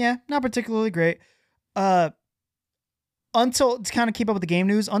 Yeah, not particularly great. Until, to kind of keep up with the game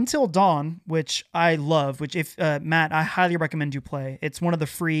news, Until Dawn, which I love, which if Matt, I highly recommend you play. It's one of the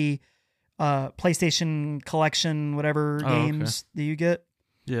free PlayStation collection, whatever games that you get.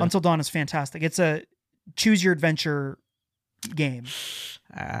 Yeah. Until Dawn is fantastic. It's a choose your adventure game.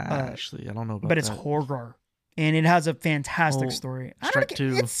 Actually, I don't know about that. But it's horror. And it has a fantastic story.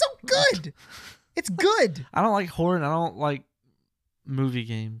 It's so good. It's good. I don't like horror and I don't like movie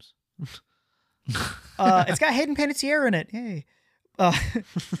games. It's got Hayden Panettiere in it. Hey.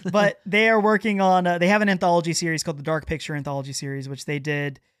 But they are working on, they have an anthology series called the Dark Picture Anthology Series, which they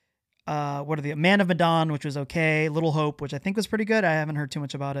did, Man of Medan, which was okay. Little Hope, which I think was pretty good. I haven't heard too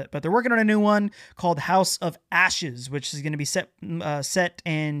much about it, but they're working on a new one called House of Ashes, which is going to be set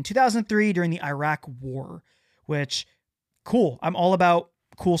in 2003 during the Iraq War, which cool. I'm all about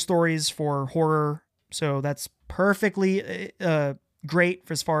cool stories for horror. So that's perfectly great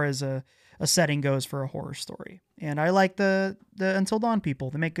for as far as a setting goes for a horror story. And I like the Until Dawn people.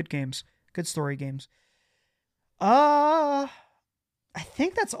 They make good games, good story games. I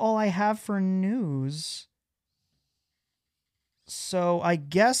think that's all I have for news. So I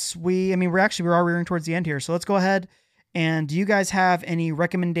guess we're rearing towards the end here. So let's go ahead. And do you guys have any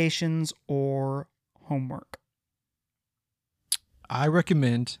recommendations or homework? I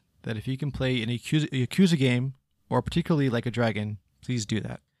recommend that if you can play an Yakuza game, or particularly Like a Dragon, please do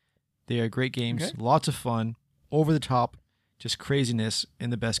that. They are great games, lots of fun, over the top, just craziness in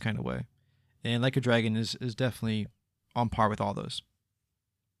the best kind of way. And Like a Dragon is definitely on par with all those.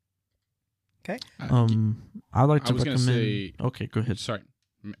 Okay. I'd like to recommend. Okay, go ahead. Sorry.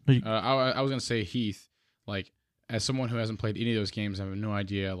 I was gonna say, Heath, like, as someone who hasn't played any of those games, I have no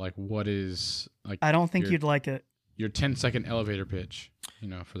idea like what is like. I don't think you'd like it. Your 10-second elevator pitch,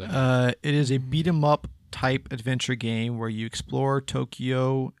 for that. It is a beat 'em up type adventure game where you explore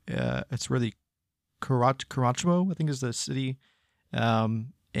Tokyo. It's really Karachibo, I think, is the city.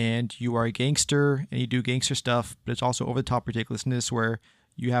 And you are a gangster and you do gangster stuff, but it's also over the top ridiculousness where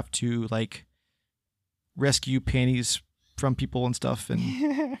you have to like rescue panties from people and stuff.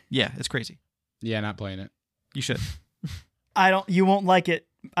 And yeah, it's crazy. Yeah, not playing it. You should. You won't like it.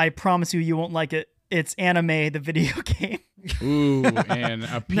 I promise you won't like it. It's Anime, the video game. Ooh, and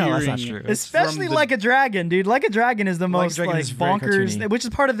appearing. No, that's not true. Especially from the- Like a Dragon, dude. Like a Dragon is the Like a most Dragon like is very bonkers, cartoony. which is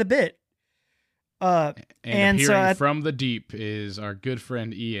part of the bit. And And so appearing at- from the deep is our good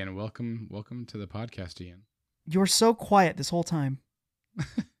friend Ian. Welcome to the podcast, Ian. You're so quiet this whole time.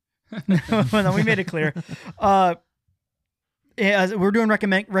 No, we made it clear. We're doing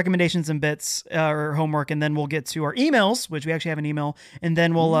recommendations and bits or homework, and then we'll get to our emails, which we actually have an email, and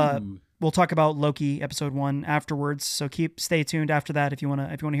then Ooh. we'll talk about Loki episode 1 afterwards. So stay tuned after that if you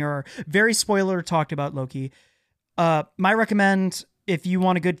wanna hear our very spoiler talked about Loki. My recommend, if you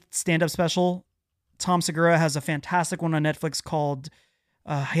want a good stand up special, Tom Segura has a fantastic one on Netflix called.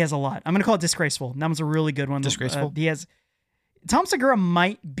 He has a lot. I'm gonna call it Disgraceful. That one's a really good one. Disgraceful? Tom Segura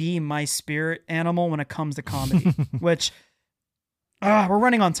might be my spirit animal when it comes to comedy, which we're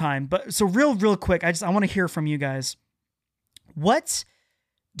running on time. But so real quick, I want to hear from you guys. What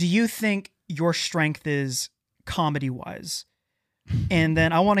do you think your strength is comedy wise? And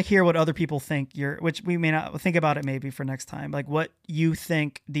then I want to hear what other people think which we may not think about it maybe for next time. Like what you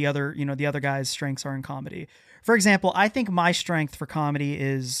think the other guys' strengths are in comedy. For example, I think my strength for comedy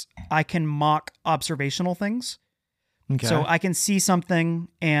is I can mock observational things. Okay. So I can see something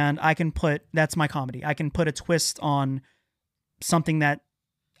and that's my comedy. I can put a twist on something that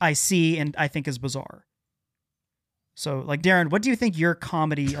I see and I think is bizarre. So like Darren, what do you think your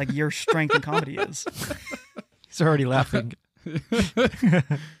comedy, like your strength in comedy is? He's already laughing.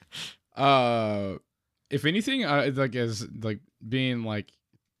 If anything, like as like being like,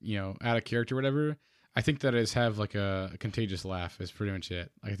 out of character or whatever, I think that is have like a contagious laugh is pretty much it.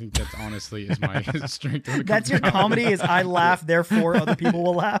 I think that's honestly is my strength. when it That's comes your to comedy is I laugh, therefore other people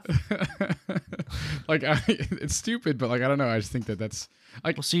will laugh. Like it's stupid, but like I don't know. I just think that's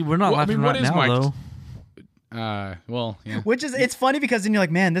like. Well, see, we're not Well, I laughing mean, what right is now, my- though. Well, yeah. Which is, it's funny because then you're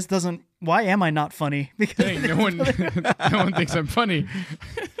like, man, why am I not funny? Because, Dang, no one thinks I'm funny.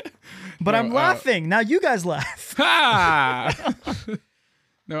 but No, I'm laughing. Now you guys laugh. Ha!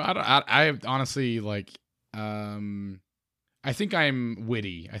 No, I don't. I honestly like. I think I'm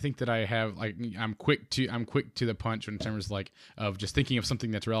witty. I think that I have like I'm quick to the punch in terms like of just thinking of something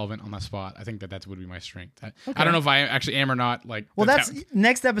that's relevant on the spot. I think that would be my strength. I don't know if I actually am or not. Like, Well, that's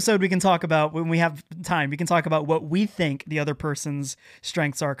next episode we can talk about when we have time. We can talk about what we think the other person's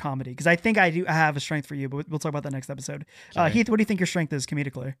strengths are comedy. Because I think I have a strength for you, but we'll talk about that next episode. Okay. Heath, what do you think your strength is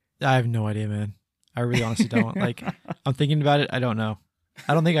comedically? I have no idea, man. I really honestly don't. Like, I'm thinking about it. I don't know.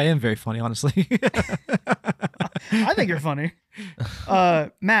 I don't think I am very funny, honestly. I think you're funny.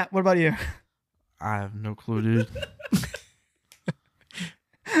 Matt, what about you? I have no clue, dude.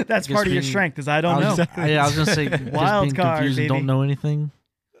 That's guess part of your being- strength is I don't know. I was gonna say just Wild being card, confused and baby. don't know anything.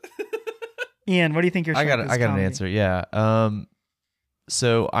 Ian, what do you think your I strength is? got an comedy? answer. Yeah.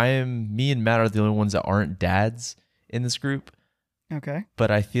 So me and Matt are the only ones that aren't dads in this group, Okay.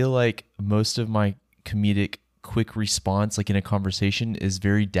 but I feel like most of my comedic quick response, like in a conversation, is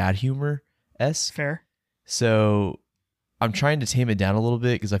very dad humor esque. Fair. So I'm trying to tame it down a little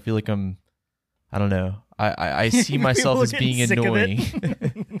bit because I feel like I don't know. I see myself People as are being getting sick of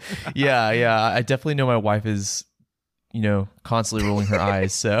annoying. Yeah. I definitely know my wife is, constantly rolling her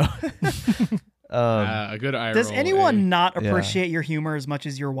eyes. So, a good eye Does roll, anyone eh? not Yeah. appreciate your humor as much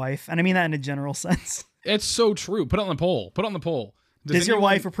as your wife? And I mean that in a general sense. It's so true. Put it on the poll. Does your anyone-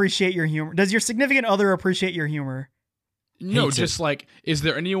 wife appreciate your humor? Does your significant other appreciate your humor? No, hates it? just like, is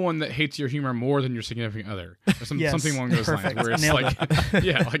there anyone that hates your humor more than your significant other? Or Yes. something along those Perfect. lines. Where it's Nailed like,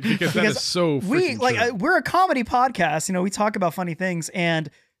 yeah, like because that Because is so We freaking like true. we're a comedy podcast. We talk about funny things, and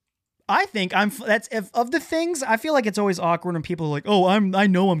I think of the things I feel like it's always awkward when people are like, "Oh, I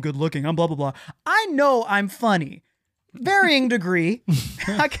know I'm good looking. I'm blah blah blah." I know I'm funny. Varying degree.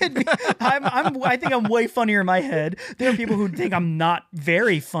 I think I'm way funnier in my head. There are people who think I'm not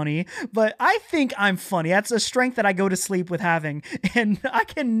very funny, but I think I'm funny. That's a strength that I go to sleep with having. And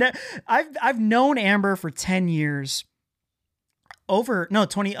I've known Amber for 10 years. We met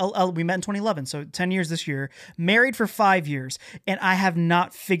in 2011, so 10 years this year. Married for 5 years, and I have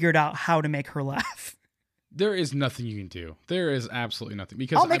not figured out how to make her laugh. There is nothing you can do. There is absolutely nothing.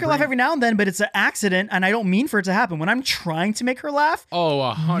 Because I'll make her laugh every now and then, but it's an accident, and I don't mean for it to happen. When I'm trying to make her laugh, Oh,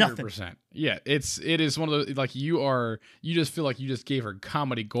 Nothing. 100%. Yeah, it is one of those like you just feel like you just gave her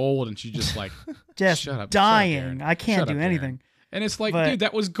comedy gold and she just like just Shut up, dying. Darren. I can't Shut do up, Darren. anything. And it's like, But- dude,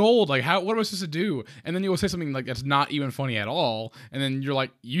 that was gold. Like, what am I supposed to do? And then you'll say something like that's not even funny at all. And then you're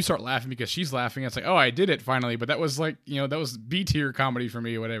like, you start laughing because she's laughing. It's like, oh, I did it finally. But that was like, that was B tier comedy for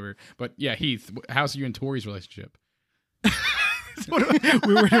me or whatever. But yeah, Heath, how's you and Tori's relationship?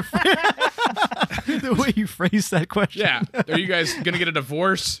 we were The way you phrase that question. Yeah. Are you guys gonna get a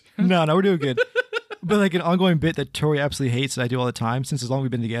divorce? No, we're doing good. But like an ongoing bit that Tori absolutely hates that I do all the time since as long as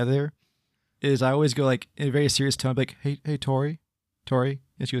we've been together is I always go like in a very serious tone, like, hey, Tori.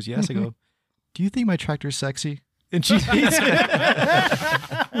 And she goes, yes. I go, do you think my tractor's sexy? And she hates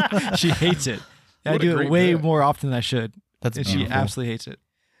it. She hates it. And I What a do it great way bit. more often than I should. That's And she beautiful. absolutely hates it.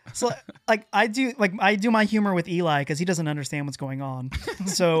 So I do my humor with Eli because he doesn't understand what's going on.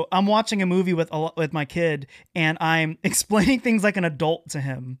 So I'm watching a movie with my kid and I'm explaining things like an adult to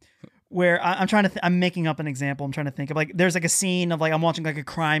him. Where I'm trying to, I'm making up an example. I'm trying to think of like, there's like a scene of like, I'm watching like a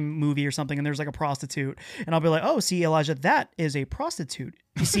crime movie or something and there's like a prostitute. And I'll be like, oh, see, Elijah, that is a prostitute.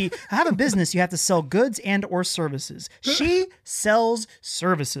 You see, I have a business. You have to sell goods and or services. She sells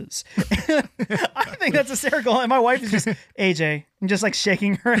services. I think that's hysterical. And my wife is just, AJ, and just like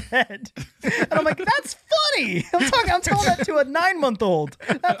shaking her head. And I'm like, that's funny. I'm telling that to a 9-month-old.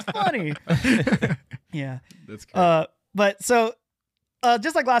 That's funny. Yeah. That's great. But so,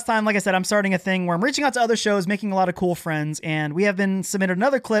 just like last time, like I said, I'm starting a thing where I'm reaching out to other shows, making a lot of cool friends, and we have been submitted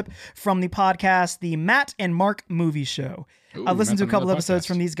another clip from the podcast, the Matt and Mark Movie Show. Ooh, I've listened to a Matt, couple another episodes podcast.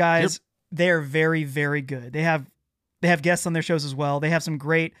 from these guys. They're very, very good. They have guests on their shows as well. They have some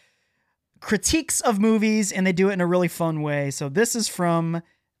great critiques of movies, and they do it in a really fun way. So this is from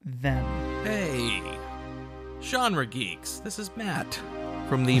them. Hey, genre geeks, this is Matt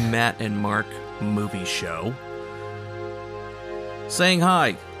from the Matt and Mark Movie Show. Saying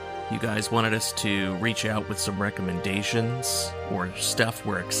hi. You guys wanted us to reach out with some recommendations or stuff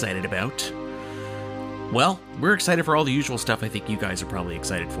we're excited about. Well, we're excited for all the usual stuff I think you guys are probably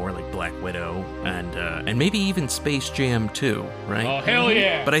excited for, like Black Widow and maybe even Space Jam 2, right? Oh, hell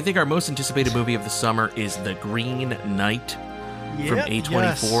yeah. But I think our most anticipated movie of the summer is The Green Knight from Yep.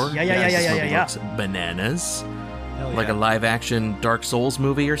 A24. Yeah. This movie looks bananas. Hell Like a live-action Dark Souls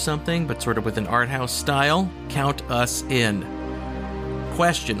movie or something, but sort of with an art house style. Count us in.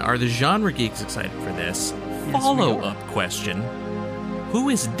 Question, are the genre geeks excited for this? Follow-up question, who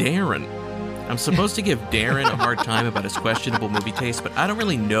is Darren? I'm supposed to give Darren a hard time about his questionable movie taste, but I don't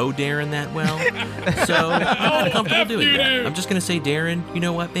really know Darren that well, so I'm not comfortable doing that. I'm just going to say, Darren, you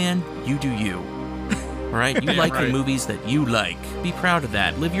know what, man? You do you. All right? You like the movies that you like. Be proud of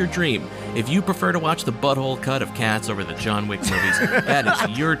that. Live your dream. If you prefer to watch the butthole cut of Cats over the John Wick movies, that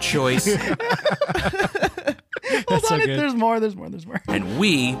is your choice. Hold so on, good. there's more. And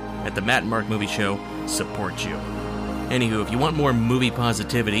we, at the Matt and Mark Movie Show, support you. Anywho, if you want more movie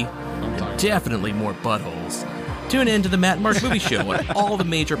positivity, and definitely more buttholes, tune in to the Matt and Mark Movie Show on all the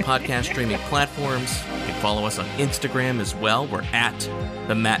major podcast streaming platforms. You can follow us on Instagram as well. We're at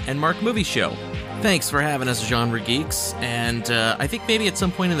the Matt and Mark Movie Show. Thanks for having us, genre geeks. And I think maybe at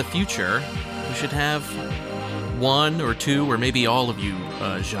some point in the future, we should have one or two or maybe all of you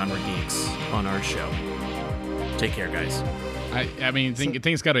genre geeks on our show. Take care, guys. I mean, think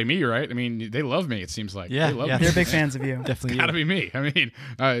it's got to be me, right? I mean, they love me, it seems like. Yeah, They love yeah. me. They're big fans of you. Definitely. Got to be me. I mean,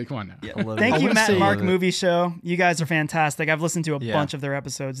 come on now. Thank I you, would Matt say- and Mark Movie Show. You guys are fantastic. I've listened to a Yeah. bunch of their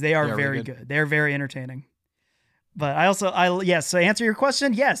episodes. They are They are very really good. They're very entertaining. But yes, so to answer your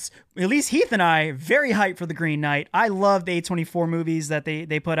question, yes, at least Heath and I, very hyped for The Green Knight. I love the A24 movies that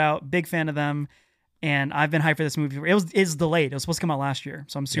they put out. Big fan of them. And I've been hyped for this movie. It's delayed. It was supposed to come out last year.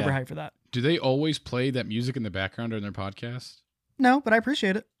 So I'm super Yeah. hyped for that. Do they always play that music in the background during their podcast? No, but I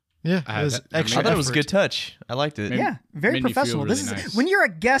appreciate it. Yeah, I- it was that- that I extra thought it was a effort. good touch. I liked it. Made- Yeah, very made me feel professional. This really is nice. when you're a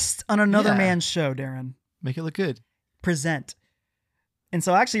guest on another Yeah. man's show, Darren. Make it look good. Present. And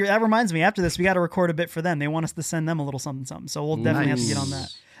so actually that reminds me, after this, we got to record a bit for them. They want us to send them a little something, something. So we'll definitely have to get on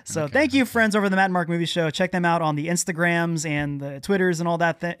that. So thank you, friends over the Matt and Mark Movie Show. Check them out on the Instagrams and the Twitters and all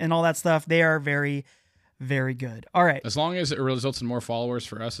that stuff. They are very, very good. All right. As long as it results in more followers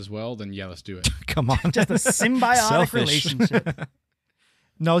for us as well, then yeah, let's do it. Come on. Just a symbiotic Selfish. relationship.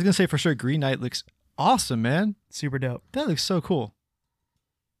 No, I was gonna say for sure Green Knight looks awesome, man. Super dope. That looks so cool.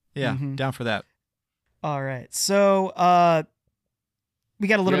 Yeah, Mhm. down for that. All right. So we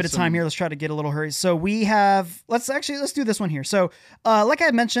got a little We bit got of time some- here. Let's try to get a little hurry. So we have let's do this one here. So like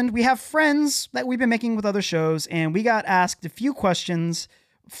I mentioned, we have friends that we've been making with other shows, and we got asked a few questions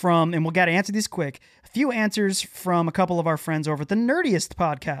from, and we'll got to answer these quick. A few answers from a couple of our friends over at the Nerdiest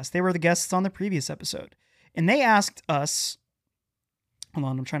podcast. They were the guests on the previous episode. And they asked us, hold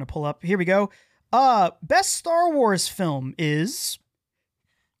on, I'm trying to pull up. Here we go. Best Star Wars film is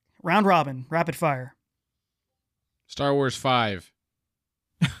round robin, rapid fire. Star Wars 5.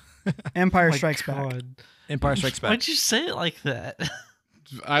 Empire Oh my Strikes Back. God. Empire Strikes Back. Why'd you say it like that?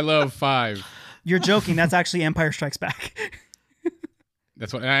 I love 5. You're joking. That's actually Empire Strikes Back.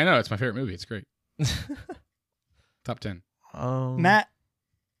 That's what I know. It's my favorite movie. It's great. Top 10. Matt,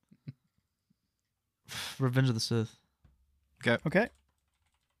 Revenge of the Sith. Okay.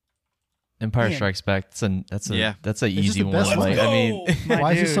 Empire Ian. Strikes Back. That's an Yeah. that's an It's just easy the one. best Like, one. I mean, My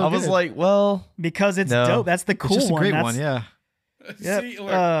Why is it dude. so I was good? like, well, Because it's No. dope. That's the cool It's just a one. great That's, one, yeah. Yep. See,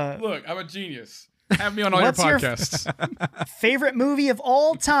 look, Uh, I'm a genius. Have me on all your what's your- podcasts. Favorite movie of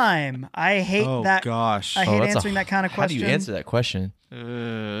all time? I hate Oh that. gosh. I hate that's a- answering that kind of how question. do you answer that question? I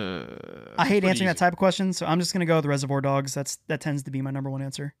hate pretty answering that easy. type of question, so I'm just gonna go with Reservoir Dogs. That tends to be my number one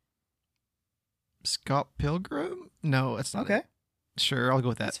answer. Scott Pilgrim? No, it's not. Okay, it. Sure, I'll go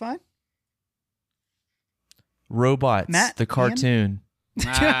with that. that's fine. Robots, Matt, the Ian? cartoon.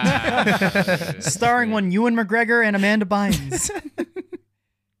 Starring one Ewan McGregor and Amanda Bynes.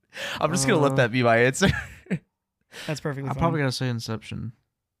 I'm just gonna let that be my answer. That's perfectly I fine. probably gotta say Inception.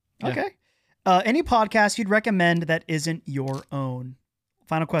 Okay. Any podcast you'd recommend that isn't your own?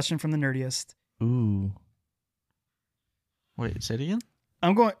 Final question from the nerdiest. Ooh, Wait, say it again.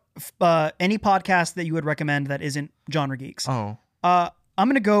 I'm going. Any podcast that you would recommend that isn't Genre Geeks? Oh, I'm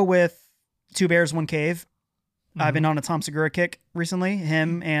gonna go with Two Bears, One Cave. I've been on a Tom Segura kick recently.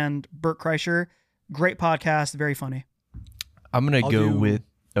 Him and Burt Kreischer. Great podcast, very funny. I'm gonna I'll go do- with.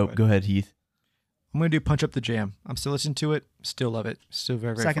 Oh, go ahead, Heath. I'm going to do Punch Up the Jam. I'm still listening to it. Still love it. Still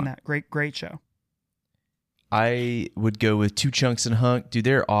very, very Second fun. that. Great show. I would go with Two Chunks and Hunk. Dude,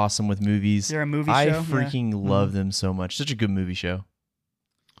 they're awesome with movies. They're a movie I show. Yeah. freaking love them so much. Such a good movie show.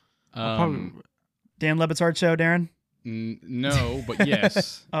 I'll probably, Dan Lebitard show, Darren. No, but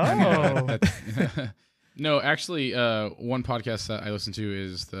yes. Oh. I mean, that- no, actually, one podcast that I listen to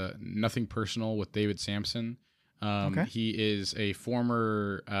is the Nothing Personal with David Sampson. Okay. He is a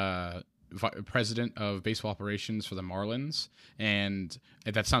former president of baseball operations for the Marlins, and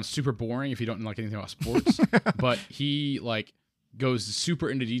that sounds super boring if you don't know like anything about sports. But he like goes super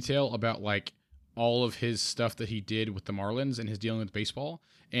into detail about like all of his stuff that he did with the Marlins and his dealing with baseball,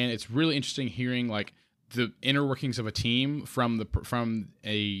 and it's really interesting hearing like the inner workings of a team from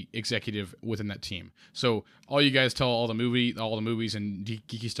a executive within that team. So all you guys tell all the movies and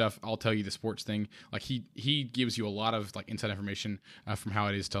geeky stuff. I'll tell you the sports thing. Like he gives you a lot of like inside information from how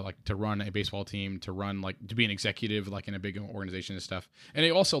it is to run a baseball team, to be an executive like in a big organization and stuff. And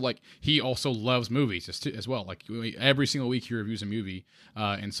he also loves movies as well. Like every single week he reviews a movie,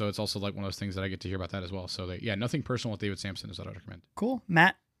 and so it's also like one of those things that I get to hear about that as well. So Nothing Personal with David Sampson is what I'd recommend. Cool.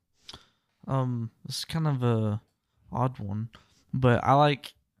 Matt. this is kind of a odd one, but I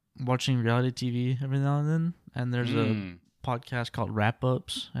like watching reality TV every now and then. And there's a podcast called Wrap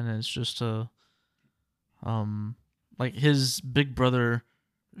Ups, and it's just like his Big Brother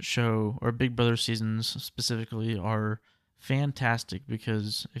show or Big Brother seasons specifically are fantastic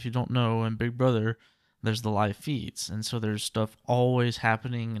because if you don't know, in Big Brother there's the live feeds, and so there's stuff always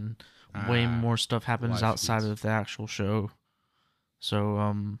happening, and way more stuff happens live outside feeds. of the actual show.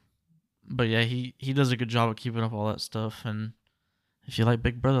 So but yeah, he does a good job of keeping up all that stuff, and if you like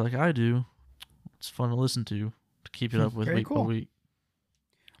Big Brother like I do, it's fun to listen to keep it up with Very week by cool. week.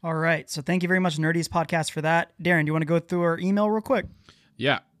 All right. So thank you very much, Nerdy's podcast, for that. Darren, do you want to go through our email real quick?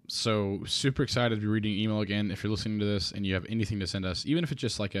 Yeah. So super excited to be reading email again. If you're listening to this and you have anything to send us, even if it's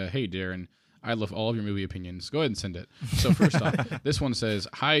just like a, hey, Darren, I love all of your movie opinions, go ahead and send it. So first off, this one says,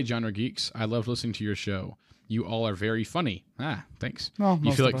 hi, Genre Geeks. I love listening to your show. You all are very funny. Thanks. Well, You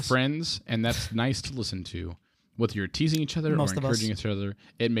most feel of like us. friends, and that's nice to listen to. Whether you're teasing each other Most or of us. encouraging each other,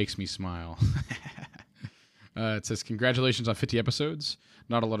 it makes me smile. It says, congratulations on 50 episodes.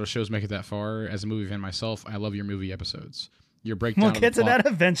 Not a lot of shows make it that far. As a movie fan myself, I love your movie episodes. Your breakdown We'll of get the to plot-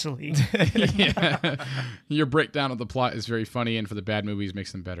 that eventually. Yeah. Your breakdown of the plot is very funny, and for the bad movies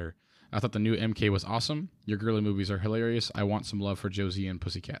makes them better. I thought the new MK was awesome. Your girly movies are hilarious. I want some love for Josie and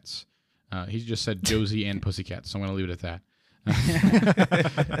Pussycats. He just said Josie and Pussycats, so I'm going to leave it at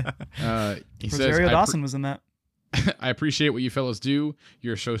that. He says, Rosario Dawson was in that. I appreciate what you fellas do.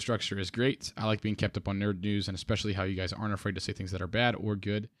 Your show structure is great. I like being kept up on nerd news, and especially how you guys aren't afraid to say things that are bad or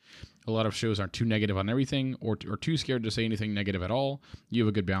good. A lot of shows aren't too negative on everything or too scared to say anything negative at all. You have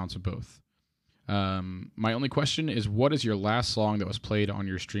a good balance of both. My only question is, what is your last song that was played on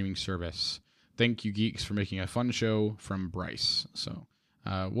your streaming service? Thank you, geeks, for making a fun show. From Bryce. So,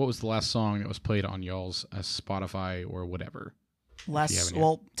 what was the last song that was played on y'all's Spotify or whatever? haven't yet.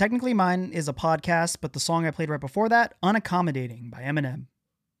 Well, technically mine is a podcast, but the song I played right before that, Unaccommodating by Eminem.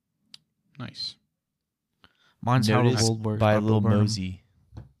 Nice. Mine's How the Noticed World Works by Bo Lil Burnham. Mosey.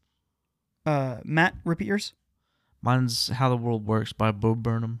 Matt, repeat yours. Mine's How the World Works by Bo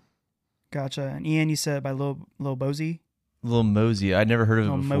Burnham. Gotcha. And Ian, you said by Lil Bozy. Lil Mosey. I'd never heard of it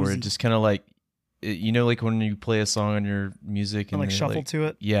Lil before. Mosey. It just kind of like, like when you play a song on your music And like they, shuffle to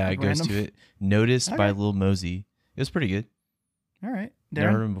it. Yeah, like it goes random? to it. Noticed by Okay. Lil Mosey. It was pretty good. All right. Never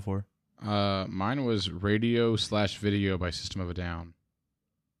heard Darren. of him before. Mine was Radio/Video by System of a Down.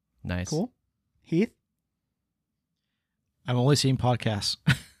 Nice. Cool. Heath? I'm only seeing podcasts.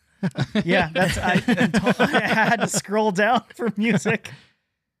 Yeah, I had to scroll down for music.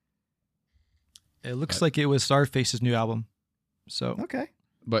 It looks like it was Starface's new album. So Okay.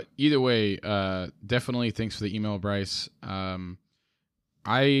 But either way, definitely thanks for the email, Bryce. I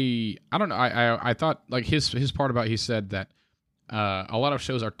don't know. I thought like his part about he said that a lot of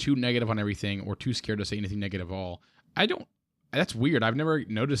shows are too negative on everything or too scared to say anything negative at all. That's weird. I've never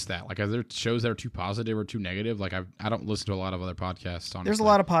noticed that. Like, are there shows that are too positive or too negative? Like, I don't listen to a lot of other podcasts. Honestly. There's a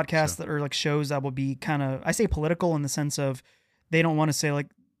lot of podcasts that are like shows that will be kind of, I say political in the sense of they don't want to say like,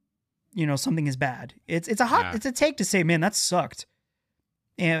 something is bad. It's a take to say, man, that sucked.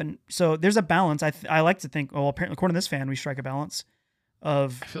 And so there's a balance. I like to think, well, apparently according to this fan, we strike a balance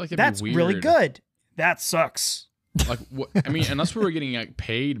of I feel like that'd that's be really weird. good. That sucks. Like, I mean, unless we were getting like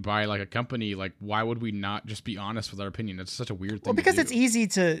paid by like a company, like why would we not just be honest with our opinion? That's such a weird thing. Well, because to it's do. easy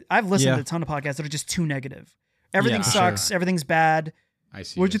to. I've listened Yeah. to a ton of podcasts that are just too negative. Everything Yeah, sucks. sure. Everything's bad. I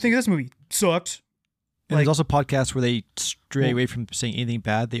see. What'd you think of this movie? Sucked. And Like- there's also podcasts where they stray Well- away from saying anything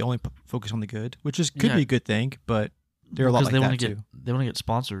bad. They only focus on the good, which could Yeah. be a good thing, but there are a lot like they that want to too. get they want to get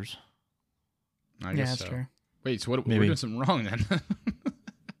sponsors. I Yeah, guess that's so. true. Wait, so what? Maybe. We're doing something wrong then?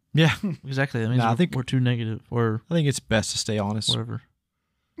 Yeah, Exactly. That means Nah, I think- we're too negative or I think it's best to stay honest. whatever.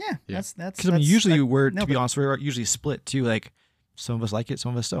 Yeah, Yeah. that's Because I mean, usually we're no, to be but- honest, we're usually split too. Like some of us like it,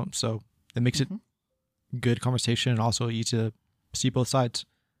 some of us don't. So it makes Mhm. it good conversation and also easy to see both sides.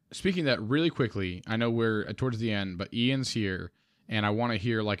 Speaking of that really quickly, I know we're towards the end, but Ian's here, and I want to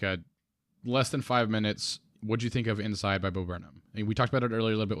hear like a less than 5 minutes. What'd you think of Inside by Bo Burnham? I mean, we talked about it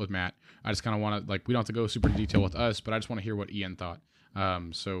earlier a little bit with Matt. I just kind of want to like we don't have to go super in detail with us, but I just want to hear what Ian thought.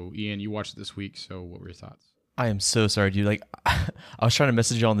 So Ian, you watched it this week, so what were your thoughts? I am so sorry, dude. Like, I was trying to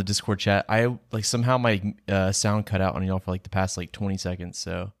message y'all on the Discord chat. I like somehow my sound cut out on y'all for like the past like 20 seconds.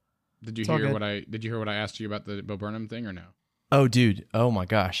 So, Did you It's all hear good. Did you hear what I asked you about the Bo Burnham thing or no? oh, dude. Oh my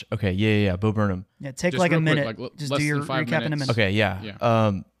gosh. Okay. Yeah. Bo Burnham. Yeah, take Just like a real quick, minute. like, Just less do your than 5 recap in a minutes. minute. Okay. Yeah.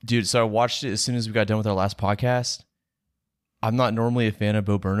 Yeah. Dude. So I watched it as soon as we got done with our last podcast. I'm not normally a fan of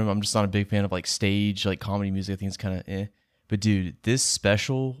Bo Burnham. I'm just not a big fan of like stage, like comedy music. I think it's kind of eh. But dude, this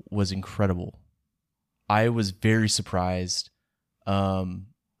special was incredible. I was very surprised.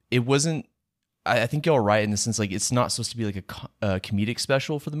 It wasn't. I think y'all are right in the sense like it's not supposed to be like a comedic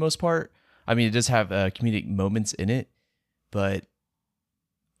special for the most part. I mean, it does have comedic moments in it, but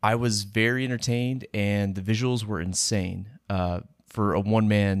I was very entertained and the visuals were insane for a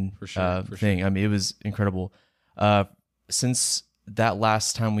one-man For sure. thing. I mean, it was incredible. Since that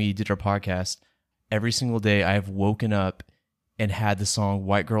last time we did our podcast, every single day I have woken up and had the song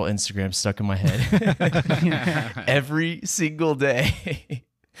White Girl Instagram stuck in my head every single day.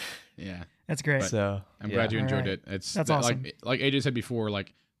 Yeah. That's great. So I'm yeah. glad you enjoyed Alright. it. It's That's awesome. Like AJ said before,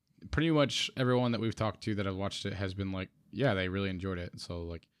 like pretty much everyone that we've talked to that have watched it has been like, yeah, they really enjoyed it. So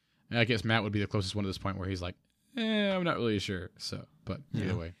like, I guess Matt would be the closest one to this point where he's like, I'm not really sure. So, but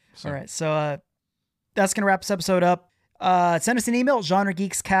either way. So. All right, so that's going to wrap this episode up. Send us an email,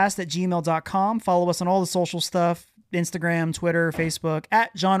 genregeekscast@gmail.com. Follow us on all the social stuff, Instagram, Twitter, Facebook,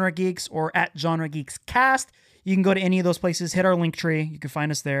 @genregeeks or @genregeekscast. You can go to any of those places, hit our link tree. You can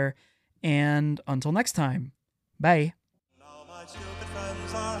find us there. And until next time, bye. Now my stupid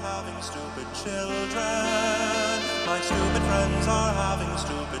friends are having stupid children. My stupid friends are having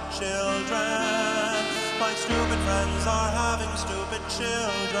stupid children. My stupid friends are having stupid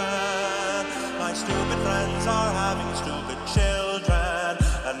children. My stupid friends are having stupid children.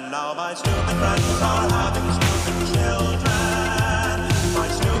 And now my stupid friends are having stupid